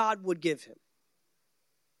which God would give him.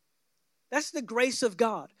 That's the grace of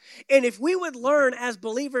God. And if we would learn as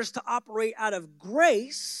believers to operate out of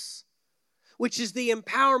grace, which is the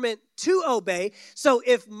empowerment to obey, so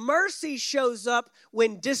if mercy shows up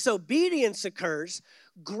when disobedience occurs,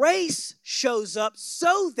 grace shows up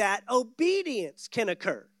so that obedience can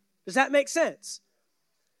occur. Does that make sense?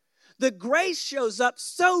 The grace shows up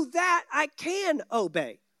so that I can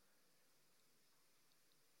obey.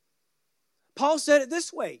 Paul said it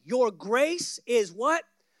this way, your grace is what?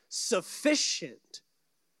 Sufficient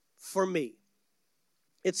for me.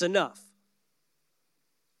 It's enough.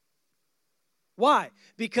 Why?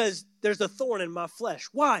 Because there's a thorn in my flesh.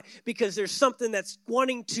 Why? Because there's something that's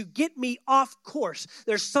wanting to get me off course.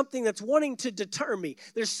 There's something that's wanting to deter me.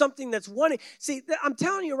 There's something that's wanting. See, I'm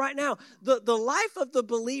telling you right now, the life of the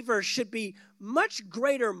believer should be much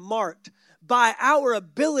greater marked by our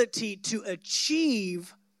ability to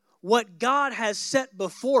achieve what God has set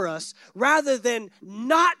before us rather than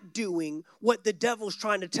not doing what the devil's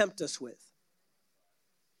trying to tempt us with.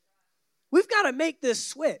 We've got to make this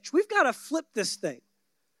switch. We've got to flip this thing.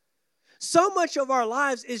 So much of our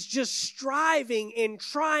lives is just striving and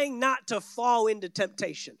trying not to fall into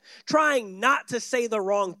temptation, trying not to say the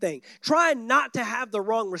wrong thing, trying not to have the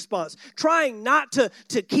wrong response, trying not to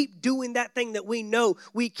keep doing that thing that we know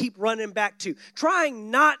we keep running back to,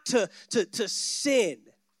 trying not to sin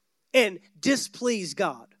and displease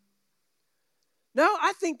God. No,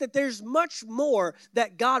 I think that there's much more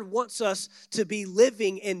that God wants us to be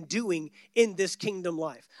living and doing in this kingdom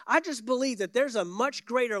life. I just believe that there's a much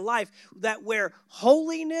greater life that where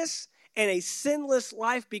holiness and a sinless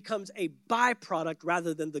life becomes a byproduct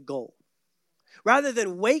rather than the goal. Rather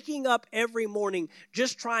than waking up every morning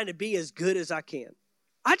just trying to be as good as I can.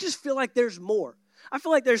 I just feel like there's more. I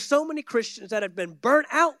feel like there's so many Christians that have been burnt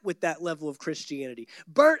out with that level of Christianity,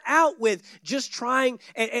 burnt out with just trying,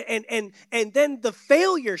 and then the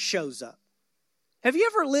failure shows up. Have you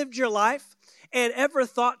ever lived your life and ever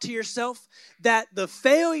thought to yourself that the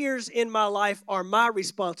failures in my life are my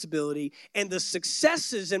responsibility and the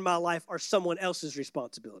successes in my life are someone else's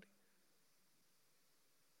responsibility?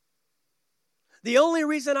 The only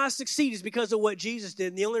reason I succeed is because of what Jesus did,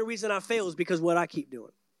 and the only reason I fail is because of what I keep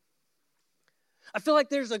doing. I feel like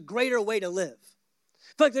there's a greater way to live.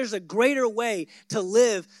 I feel like there's a greater way to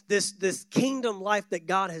live this kingdom life that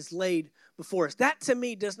God has laid before us. That to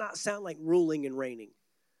me does not sound like ruling and reigning.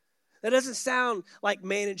 That doesn't sound like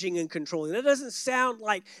managing and controlling. That doesn't sound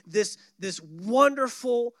like this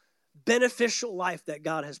wonderful, beneficial life that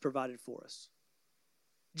God has provided for us.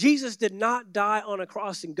 Jesus did not die on a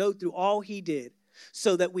cross and go through all he did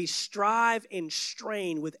so that we strive and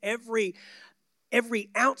strain with every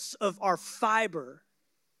ounce of our fiber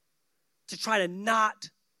to try to not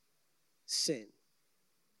sin.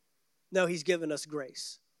 No, he's given us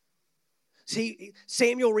grace. See,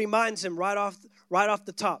 Samuel reminds him right off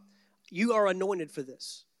the top, you are anointed for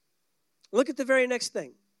this. Look at the very next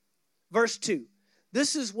thing. Verse 2.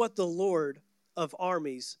 This is what the Lord of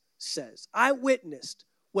armies says. I witnessed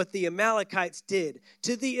what the Amalekites did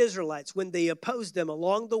to the Israelites when they opposed them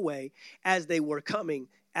along the way as they were coming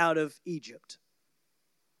out of Egypt.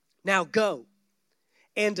 Now go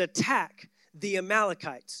and attack the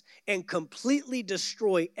Amalekites and completely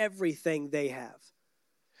destroy everything they have.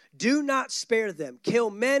 Do not spare them. Kill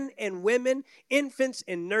men and women, infants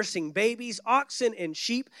and nursing babies, oxen and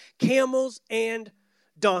sheep, camels and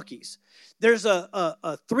donkeys. There's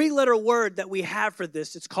a three-letter word that we have for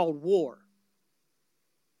this. It's called war.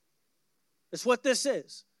 That's what this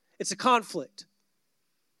is. It's a conflict.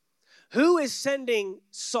 Who is sending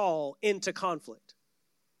Saul into conflict?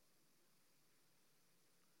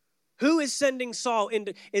 Who is sending Saul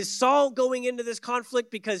into? Is Saul going into this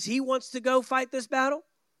conflict because he wants to go fight this battle?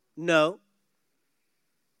 No.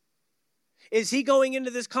 Is he going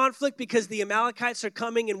into this conflict because the Amalekites are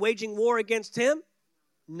coming and waging war against him?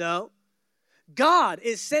 No. God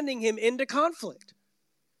is sending him into conflict.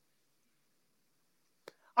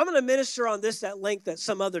 I'm going to minister on this at length at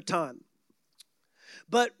some other time.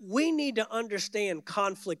 But we need to understand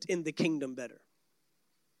conflict in the kingdom better.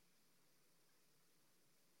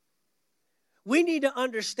 We need to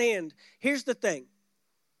understand, here's the thing.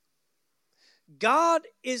 God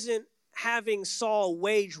isn't having Saul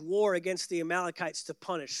wage war against the Amalekites to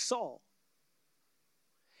punish Saul.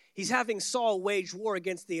 He's having Saul wage war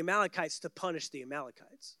against the Amalekites to punish the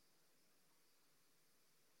Amalekites.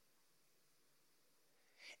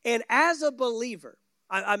 And as a believer,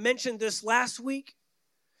 I mentioned this last week,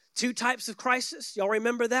 2 types of crisis. Y'all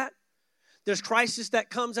remember that? There's crisis that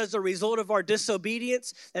comes as a result of our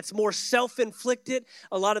disobedience. That's more self-inflicted.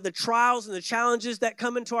 A lot of the trials and the challenges that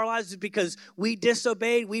come into our lives is because we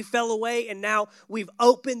disobeyed, we fell away, and now we've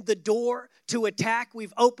opened the door to attack.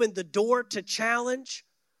 We've opened the door to challenge.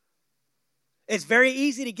 It's very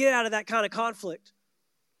easy to get out of that kind of conflict.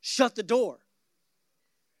 Shut the door.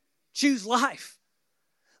 Choose life.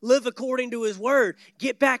 Live according to his word.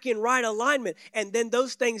 Get back in right alignment. And then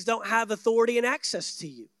those things don't have authority and access to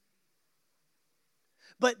you.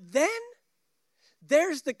 But then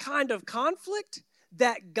there's the kind of conflict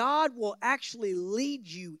that God will actually lead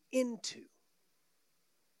you into.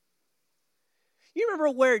 You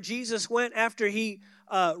remember where Jesus went after he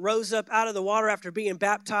rose up out of the water after being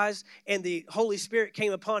baptized and the Holy Spirit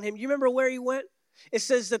came upon him? You remember where he went? It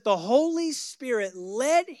says that the Holy Spirit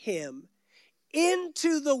led him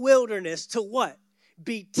into the wilderness to what?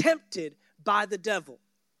 Be tempted by the devil.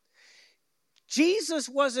 Jesus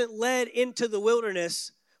wasn't led into the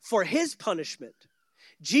wilderness for his punishment.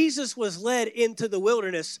 Jesus was led into the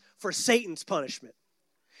wilderness for Satan's punishment.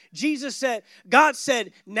 God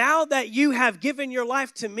said, now that you have given your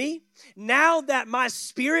life to me, now that my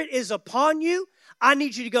spirit is upon you, I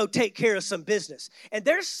need you to go take care of some business. And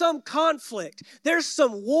there's some conflict. There's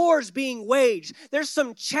some wars being waged. There's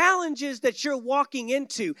some challenges that you're walking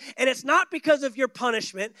into. And it's not because of your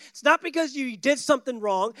punishment. It's not because you did something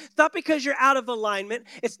wrong. It's not because you're out of alignment.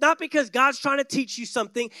 It's not because God's trying to teach you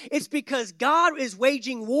something. It's because God is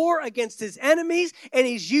waging war against his enemies, and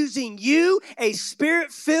he's using you, a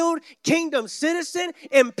spirit-filled kingdom citizen,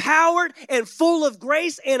 empowered and full of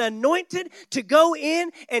grace and anointed, to go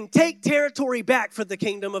in and take territory back for the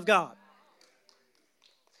kingdom of God.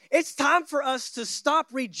 It's time for us to stop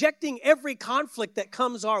rejecting every conflict that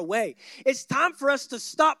comes our way. It's time for us to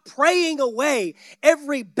stop praying away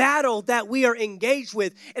every battle that we are engaged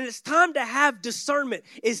with. And it's time to have discernment.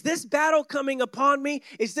 Is this battle coming upon me?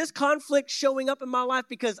 Is this conflict showing up in my life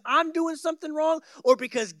because I'm doing something wrong, or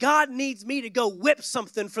because God needs me to go whip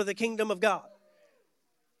something for the kingdom of God?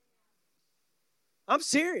 I'm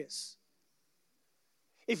serious.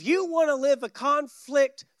 If you want to live a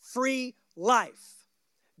conflict-free life,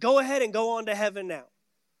 go ahead and go on to heaven now.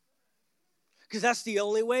 Because that's the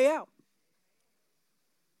only way out.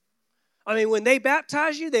 I mean, when they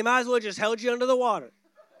baptize you, they might as well just held you under the water.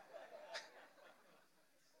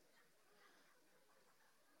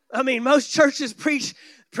 I mean, most churches preach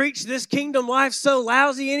this kingdom life so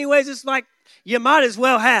lousy anyways, it's like you might as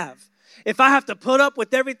well have. If I have to put up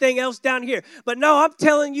with everything else down here. But no, I'm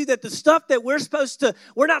telling you that the stuff that we're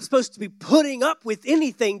not supposed to be putting up with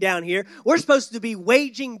anything down here. We're supposed to be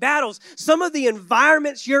waging battles. Some of the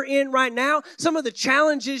environments you're in right now, some of the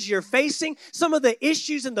challenges you're facing, some of the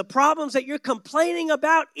issues and the problems that you're complaining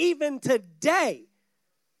about even today.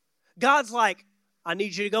 God's like, I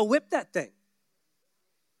need you to go whip that thing.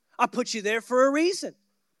 I put you there for a reason.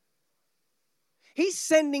 He's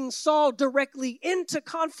sending Saul directly into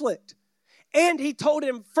conflict. And he told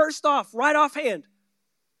him, first off, right offhand,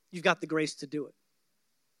 you've got the grace to do it.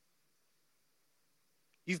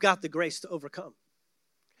 You've got the grace to overcome.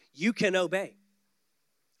 You can obey.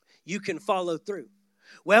 You can follow through.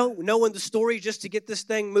 Well, knowing the story, just to get this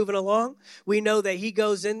thing moving along, we know that he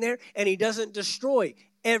goes in there and he doesn't destroy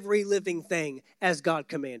every living thing as God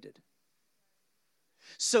commanded.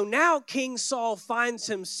 So now King Saul finds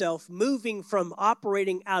himself moving from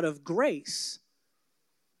operating out of grace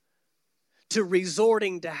to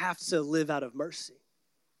resorting to have to live out of mercy.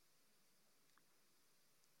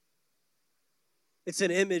 It's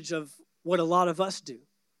an image of what a lot of us do.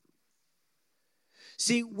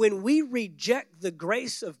 See, when we reject the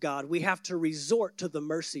grace of God, we have to resort to the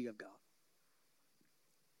mercy of God.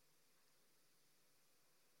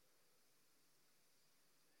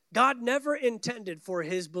 God never intended for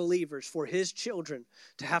his believers, for his children,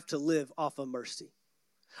 to have to live off of mercy.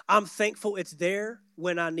 I'm thankful it's there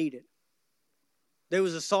when I need it. There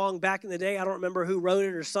was a song back in the day, I don't remember who wrote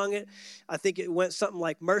it or sung it. I think it went something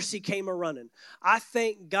like, mercy came a-running. I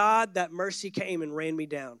thank God that mercy came and ran me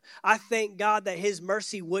down. I thank God that his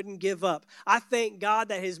mercy wouldn't give up. I thank God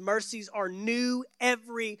that his mercies are new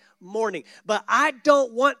every morning. But I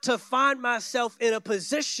don't want to find myself in a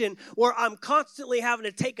position where I'm constantly having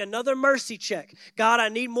to take another mercy check. God, I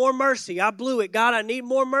need more mercy. I blew it. God, I need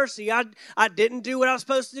more mercy. I didn't do what I was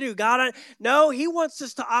supposed to do. No, he wants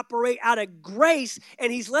us to operate out of grace.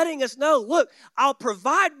 And he's letting us know, look, I'll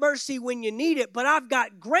provide mercy when you need it, but I've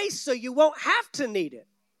got grace so you won't have to need it.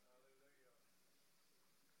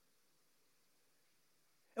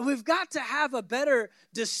 And we've got to have a better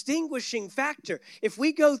distinguishing factor. If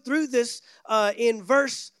we go through this in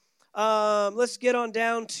verse, let's get on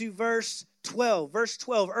down to verse 12. Verse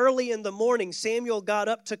 12, early in the morning, Samuel got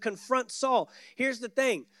up to confront Saul. Here's the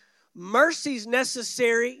thing. Mercy's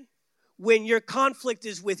necessary when your conflict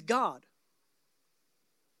is with God.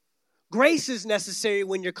 Grace is necessary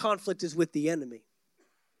when your conflict is with the enemy.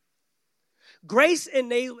 Grace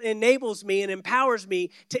enables me and empowers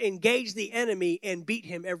me to engage the enemy and beat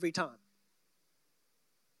him every time.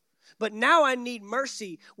 But now I need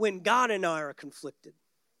mercy when God and I are conflicted.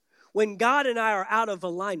 When God and I are out of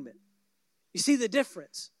alignment. You see the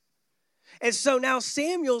difference? And so now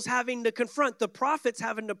Samuel's having to confront, the prophet's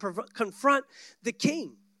having to confront the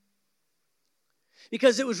king.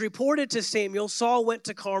 Because it was reported to Samuel, Saul went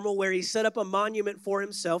to Carmel where he set up a monument for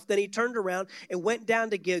himself. Then he turned around and went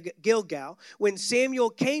down to Gilgal. When Samuel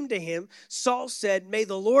came to him, Saul said, "May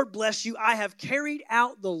the Lord bless you. I have carried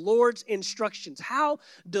out the Lord's instructions." How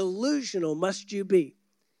delusional must you be?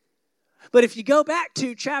 But if you go back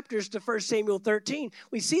 2 chapters to 1 Samuel 13,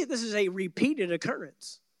 we see that this is a repeated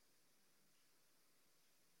occurrence.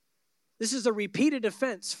 This is a repeated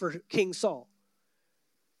offense for King Saul.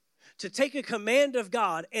 To take a command of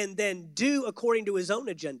God and then do according to his own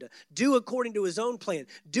agenda, do according to his own plan,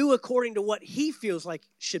 do according to what he feels like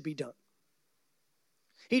should be done.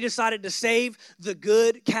 He decided to save the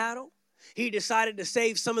good cattle. He decided to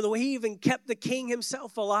save some of he even kept the king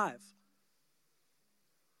himself alive.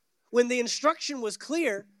 When the instruction was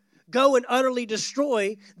clear, go and utterly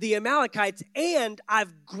destroy the Amalekites, and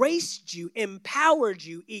I've graced you, empowered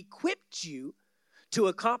you, equipped you to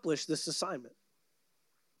accomplish this assignment.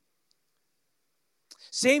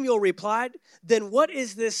 Samuel replied, "Then what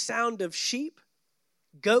is this sound of sheep,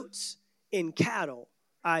 goats, and cattle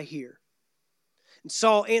I hear?" And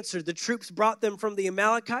Saul answered, "The troops brought them from the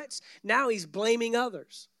Amalekites." Now he's blaming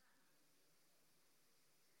others.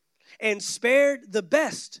 "And spared the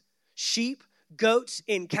best sheep, goats,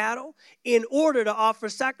 and cattle in order to offer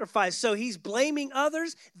sacrifice." So he's blaming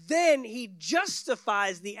others. Then he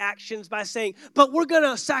justifies the actions by saying, "But we're going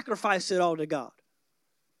to sacrifice it all to God."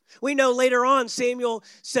 We know later on Samuel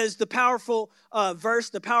says the powerful verse,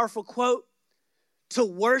 the powerful quote, to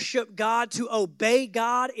worship God, to obey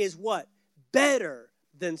God is what? Better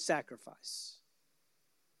than sacrifice.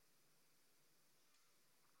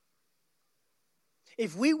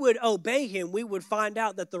 If we would obey him, we would find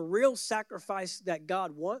out that the real sacrifice that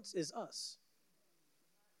God wants is us.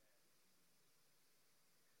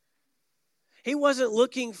 He wasn't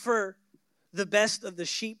looking for the best of the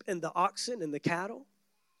sheep and the oxen and the cattle.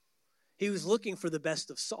 He was looking for the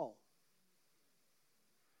best of Saul.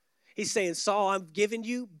 He's saying, "Saul, I'm giving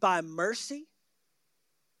you by mercy."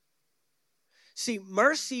 See,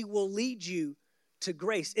 mercy will lead you to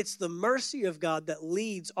grace. It's the mercy of God that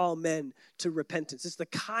leads all men to repentance. It's the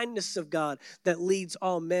kindness of God that leads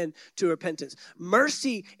all men to repentance.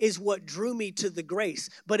 Mercy is what drew me to the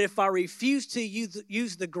grace. But if I refuse to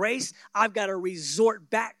use the grace, I've got to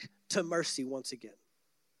resort back to mercy once again.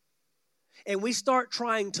 And we start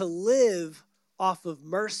trying to live off of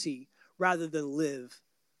mercy rather than live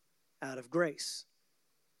out of grace.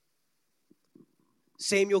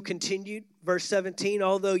 Samuel continued, verse 17,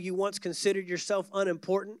 "Although you once considered yourself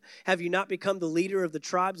unimportant, have you not become the leader of the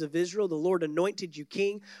tribes of Israel? The Lord anointed you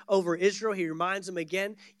king over Israel." He reminds them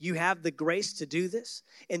again, you have the grace to do this.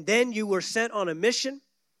 "And then you were sent on a mission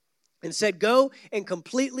and said, go and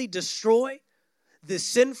completely destroy the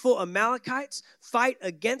sinful Amalekites, fight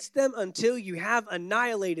against them until you have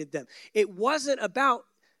annihilated them." It wasn't about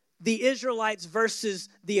the Israelites versus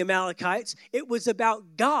the Amalekites. It was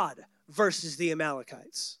about God versus the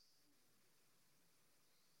Amalekites.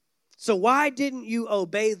 So why didn't you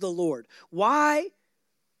obey the Lord? Why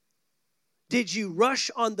did you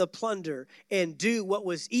rush on the plunder and do what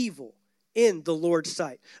was evil in the Lord's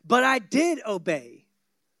sight. But I did obey.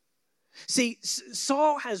 See,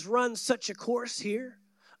 Saul has run such a course here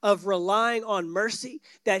of relying on mercy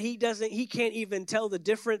that he can't even tell the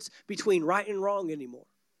difference between right and wrong anymore.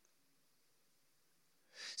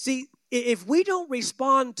 See, if we don't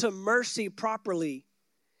respond to mercy properly,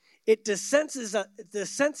 it desensitizes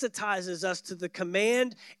us to the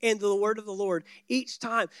command and the word of the Lord each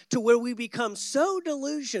time, to where we become so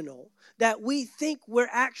delusional that we think we're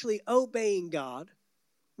actually obeying God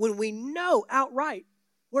when we know outright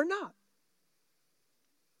we're not.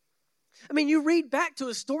 I mean, you read back to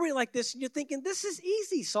a story like this and you're thinking, this is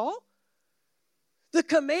easy, Saul. The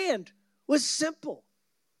command was simple.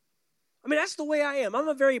 I mean, that's the way I am. I'm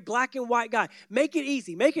a very black and white guy. Make it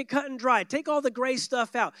easy. Make it cut and dry. Take all the gray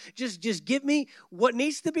stuff out. Just give me what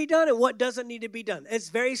needs to be done and what doesn't need to be done. It's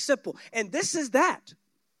very simple. And this is that.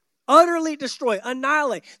 Utterly destroy,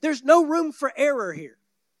 annihilate. There's no room for error here.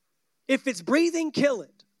 If it's breathing, kill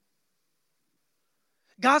it.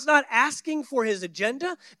 God's not asking for his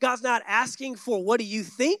agenda. God's not asking for what do you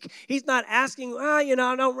think. He's not asking, I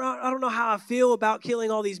don't know how I feel about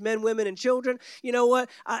killing all these men, women, and children. You know what?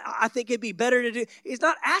 I think it'd be better to do. He's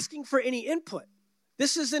not asking for any input.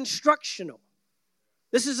 This is instructional.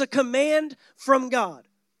 This is a command from God.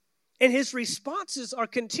 And his responses are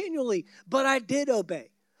continually, but I did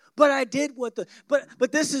obey. But I did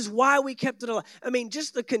but this is why we kept it alive. I mean,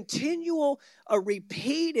 just the continual,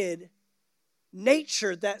 repeated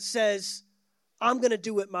nature that says, I'm going to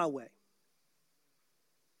do it my way.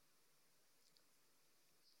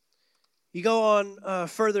 You go on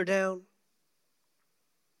further down,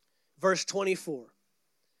 verse 24.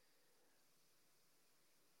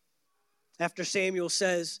 After Samuel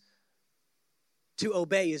says, to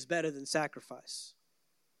obey is better than sacrifice,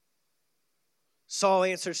 Saul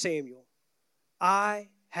answered Samuel, I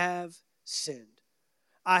have sinned.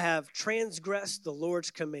 I have transgressed the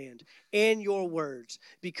Lord's command and your words.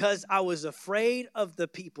 Because I was afraid of the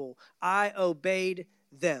people, I obeyed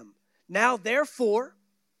them. Now, therefore,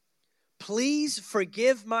 please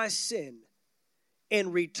forgive my sin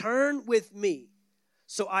and return with me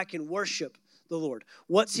so I can worship the Lord.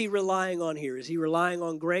 What's he relying on here? Is he relying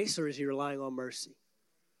on grace or is he relying on mercy?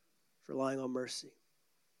 He's relying on mercy.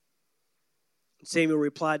 And Samuel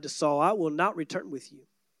replied to Saul, I will not return with you.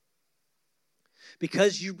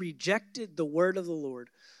 Because you rejected the word of the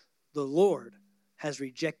Lord has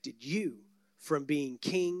rejected you from being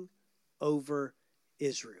king over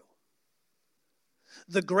Israel.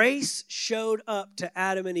 The grace showed up to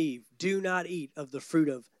Adam and Eve. Do not eat of the fruit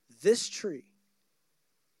of this tree.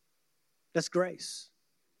 That's grace.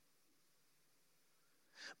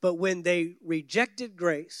 But when they rejected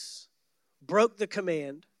grace, broke the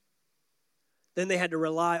command, then they had to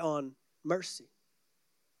rely on mercy.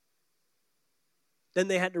 Then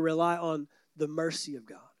they had to rely on the mercy of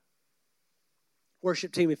God.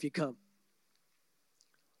 Worship team, if you come.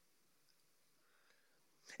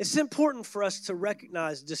 It's important for us to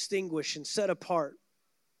recognize, distinguish, and set apart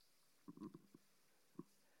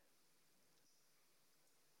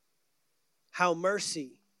how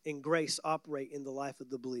mercy and grace operate in the life of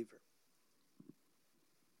the believer.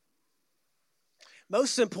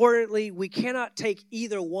 Most importantly, we cannot take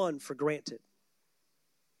either one for granted.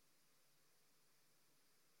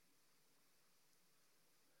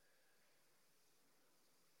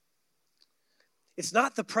 It's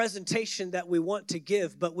not the presentation that we want to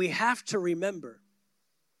give, but we have to remember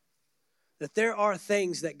that there are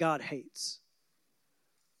things that God hates.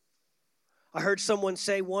 I heard someone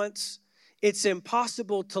say once, it's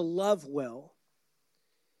impossible to love well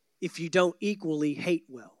if you don't equally hate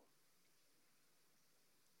well.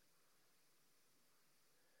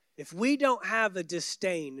 If we don't have a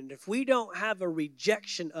disdain, and if we don't have a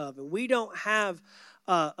rejection of, and we don't have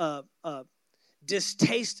a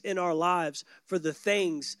distaste in our lives for the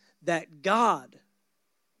things that God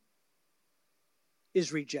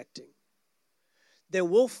is rejecting, then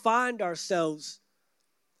we'll find ourselves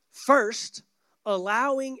first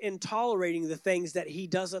allowing and tolerating the things that he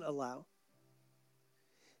doesn't allow.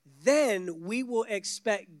 Then we will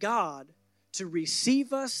expect God to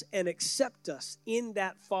receive us and accept us in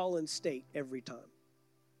that fallen state every time.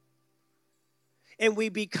 And we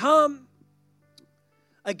become,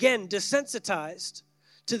 again, desensitized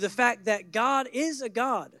to the fact that God is a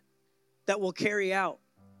God that will carry out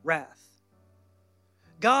wrath.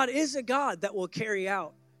 God is a God that will carry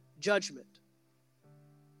out judgment.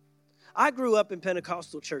 I grew up in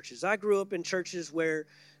Pentecostal churches. I grew up in churches where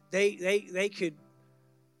they could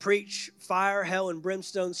preach fire, hell, and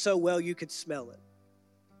brimstone so well you could smell it.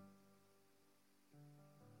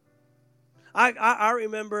 I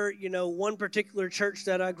remember, one particular church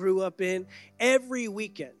that I grew up in, every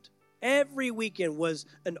weekend was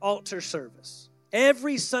an altar service.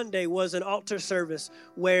 Every Sunday was an altar service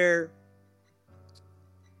where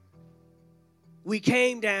we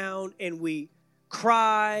came down and we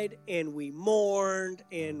cried and we mourned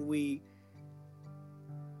and we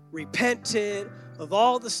repented of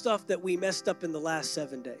all the stuff that we messed up in the last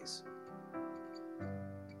 7 days.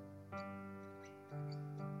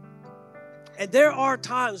 And there are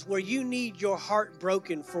times where you need your heart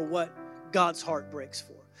broken for what God's heart breaks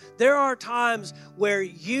for. There are times where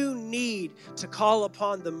you need to call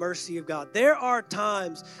upon the mercy of God. There are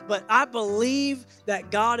times, but I believe that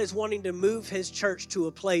God is wanting to move his church to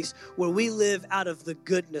a place where we live out of the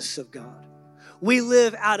goodness of God. We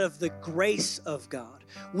live out of the grace of God.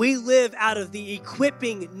 We live out of the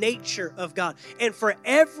equipping nature of God. And for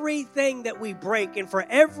everything that we break, and for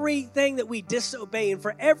everything that we disobey, and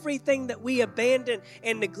for everything that we abandon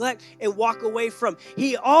and neglect and walk away from,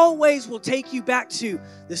 he always will take you back to,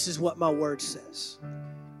 this is what my word says.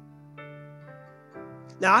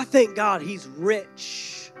 Now, I thank God he's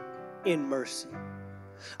rich in mercy.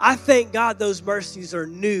 I thank God those mercies are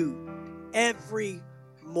new every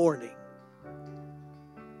morning.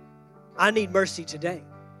 I need mercy today.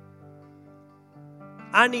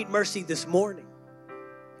 I need mercy this morning.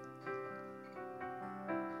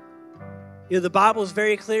 The Bible is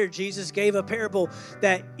very clear. Jesus gave a parable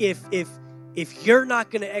that if you're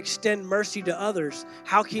not going to extend mercy to others,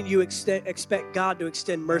 how can you expect God to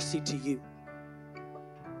extend mercy to you?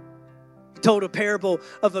 He told a parable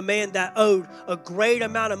of a man that owed a great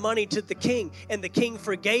amount of money to the king, and the king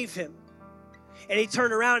forgave him. And he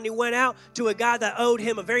turned around and he went out to a guy that owed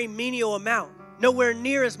him a very menial amount, nowhere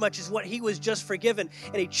near as much as what he was just forgiven.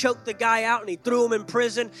 And he choked the guy out and he threw him in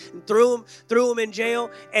prison and threw him in jail.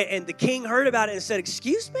 And the king heard about it and said,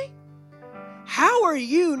 "Excuse me? How are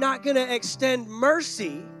you not going to extend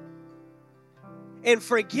mercy and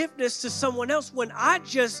forgiveness to someone else when I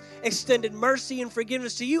just extended mercy and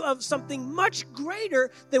forgiveness to you of something much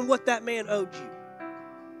greater than what that man owed you?"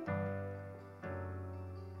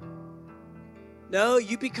 No,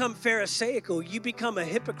 you become pharisaical. You become a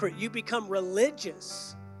hypocrite. You become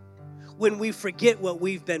religious when we forget what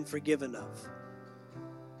we've been forgiven of.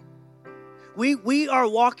 We are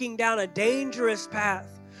walking down a dangerous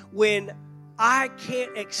path when I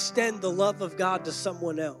can't extend the love of God to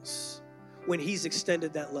someone else when he's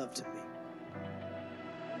extended that love to me.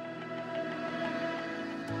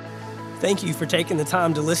 Thank you for taking the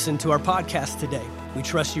time to listen to our podcast today. We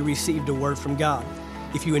trust you received a word from God.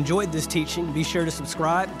 If you enjoyed this teaching, be sure to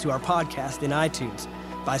subscribe to our podcast in iTunes.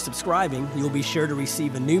 By subscribing, you'll be sure to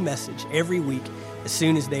receive a new message every week as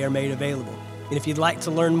soon as they are made available. And if you'd like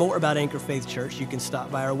to learn more about Anchor Faith Church, you can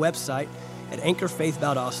stop by our website at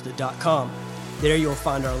anchorfaithvaldosta.com. There you'll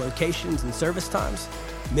find our locations and service times,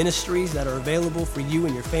 ministries that are available for you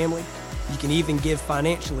and your family. You can even give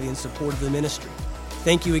financially in support of the ministry.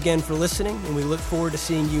 Thank you again for listening, and we look forward to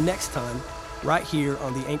seeing you next time right here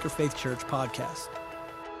on the Anchor Faith Church podcast.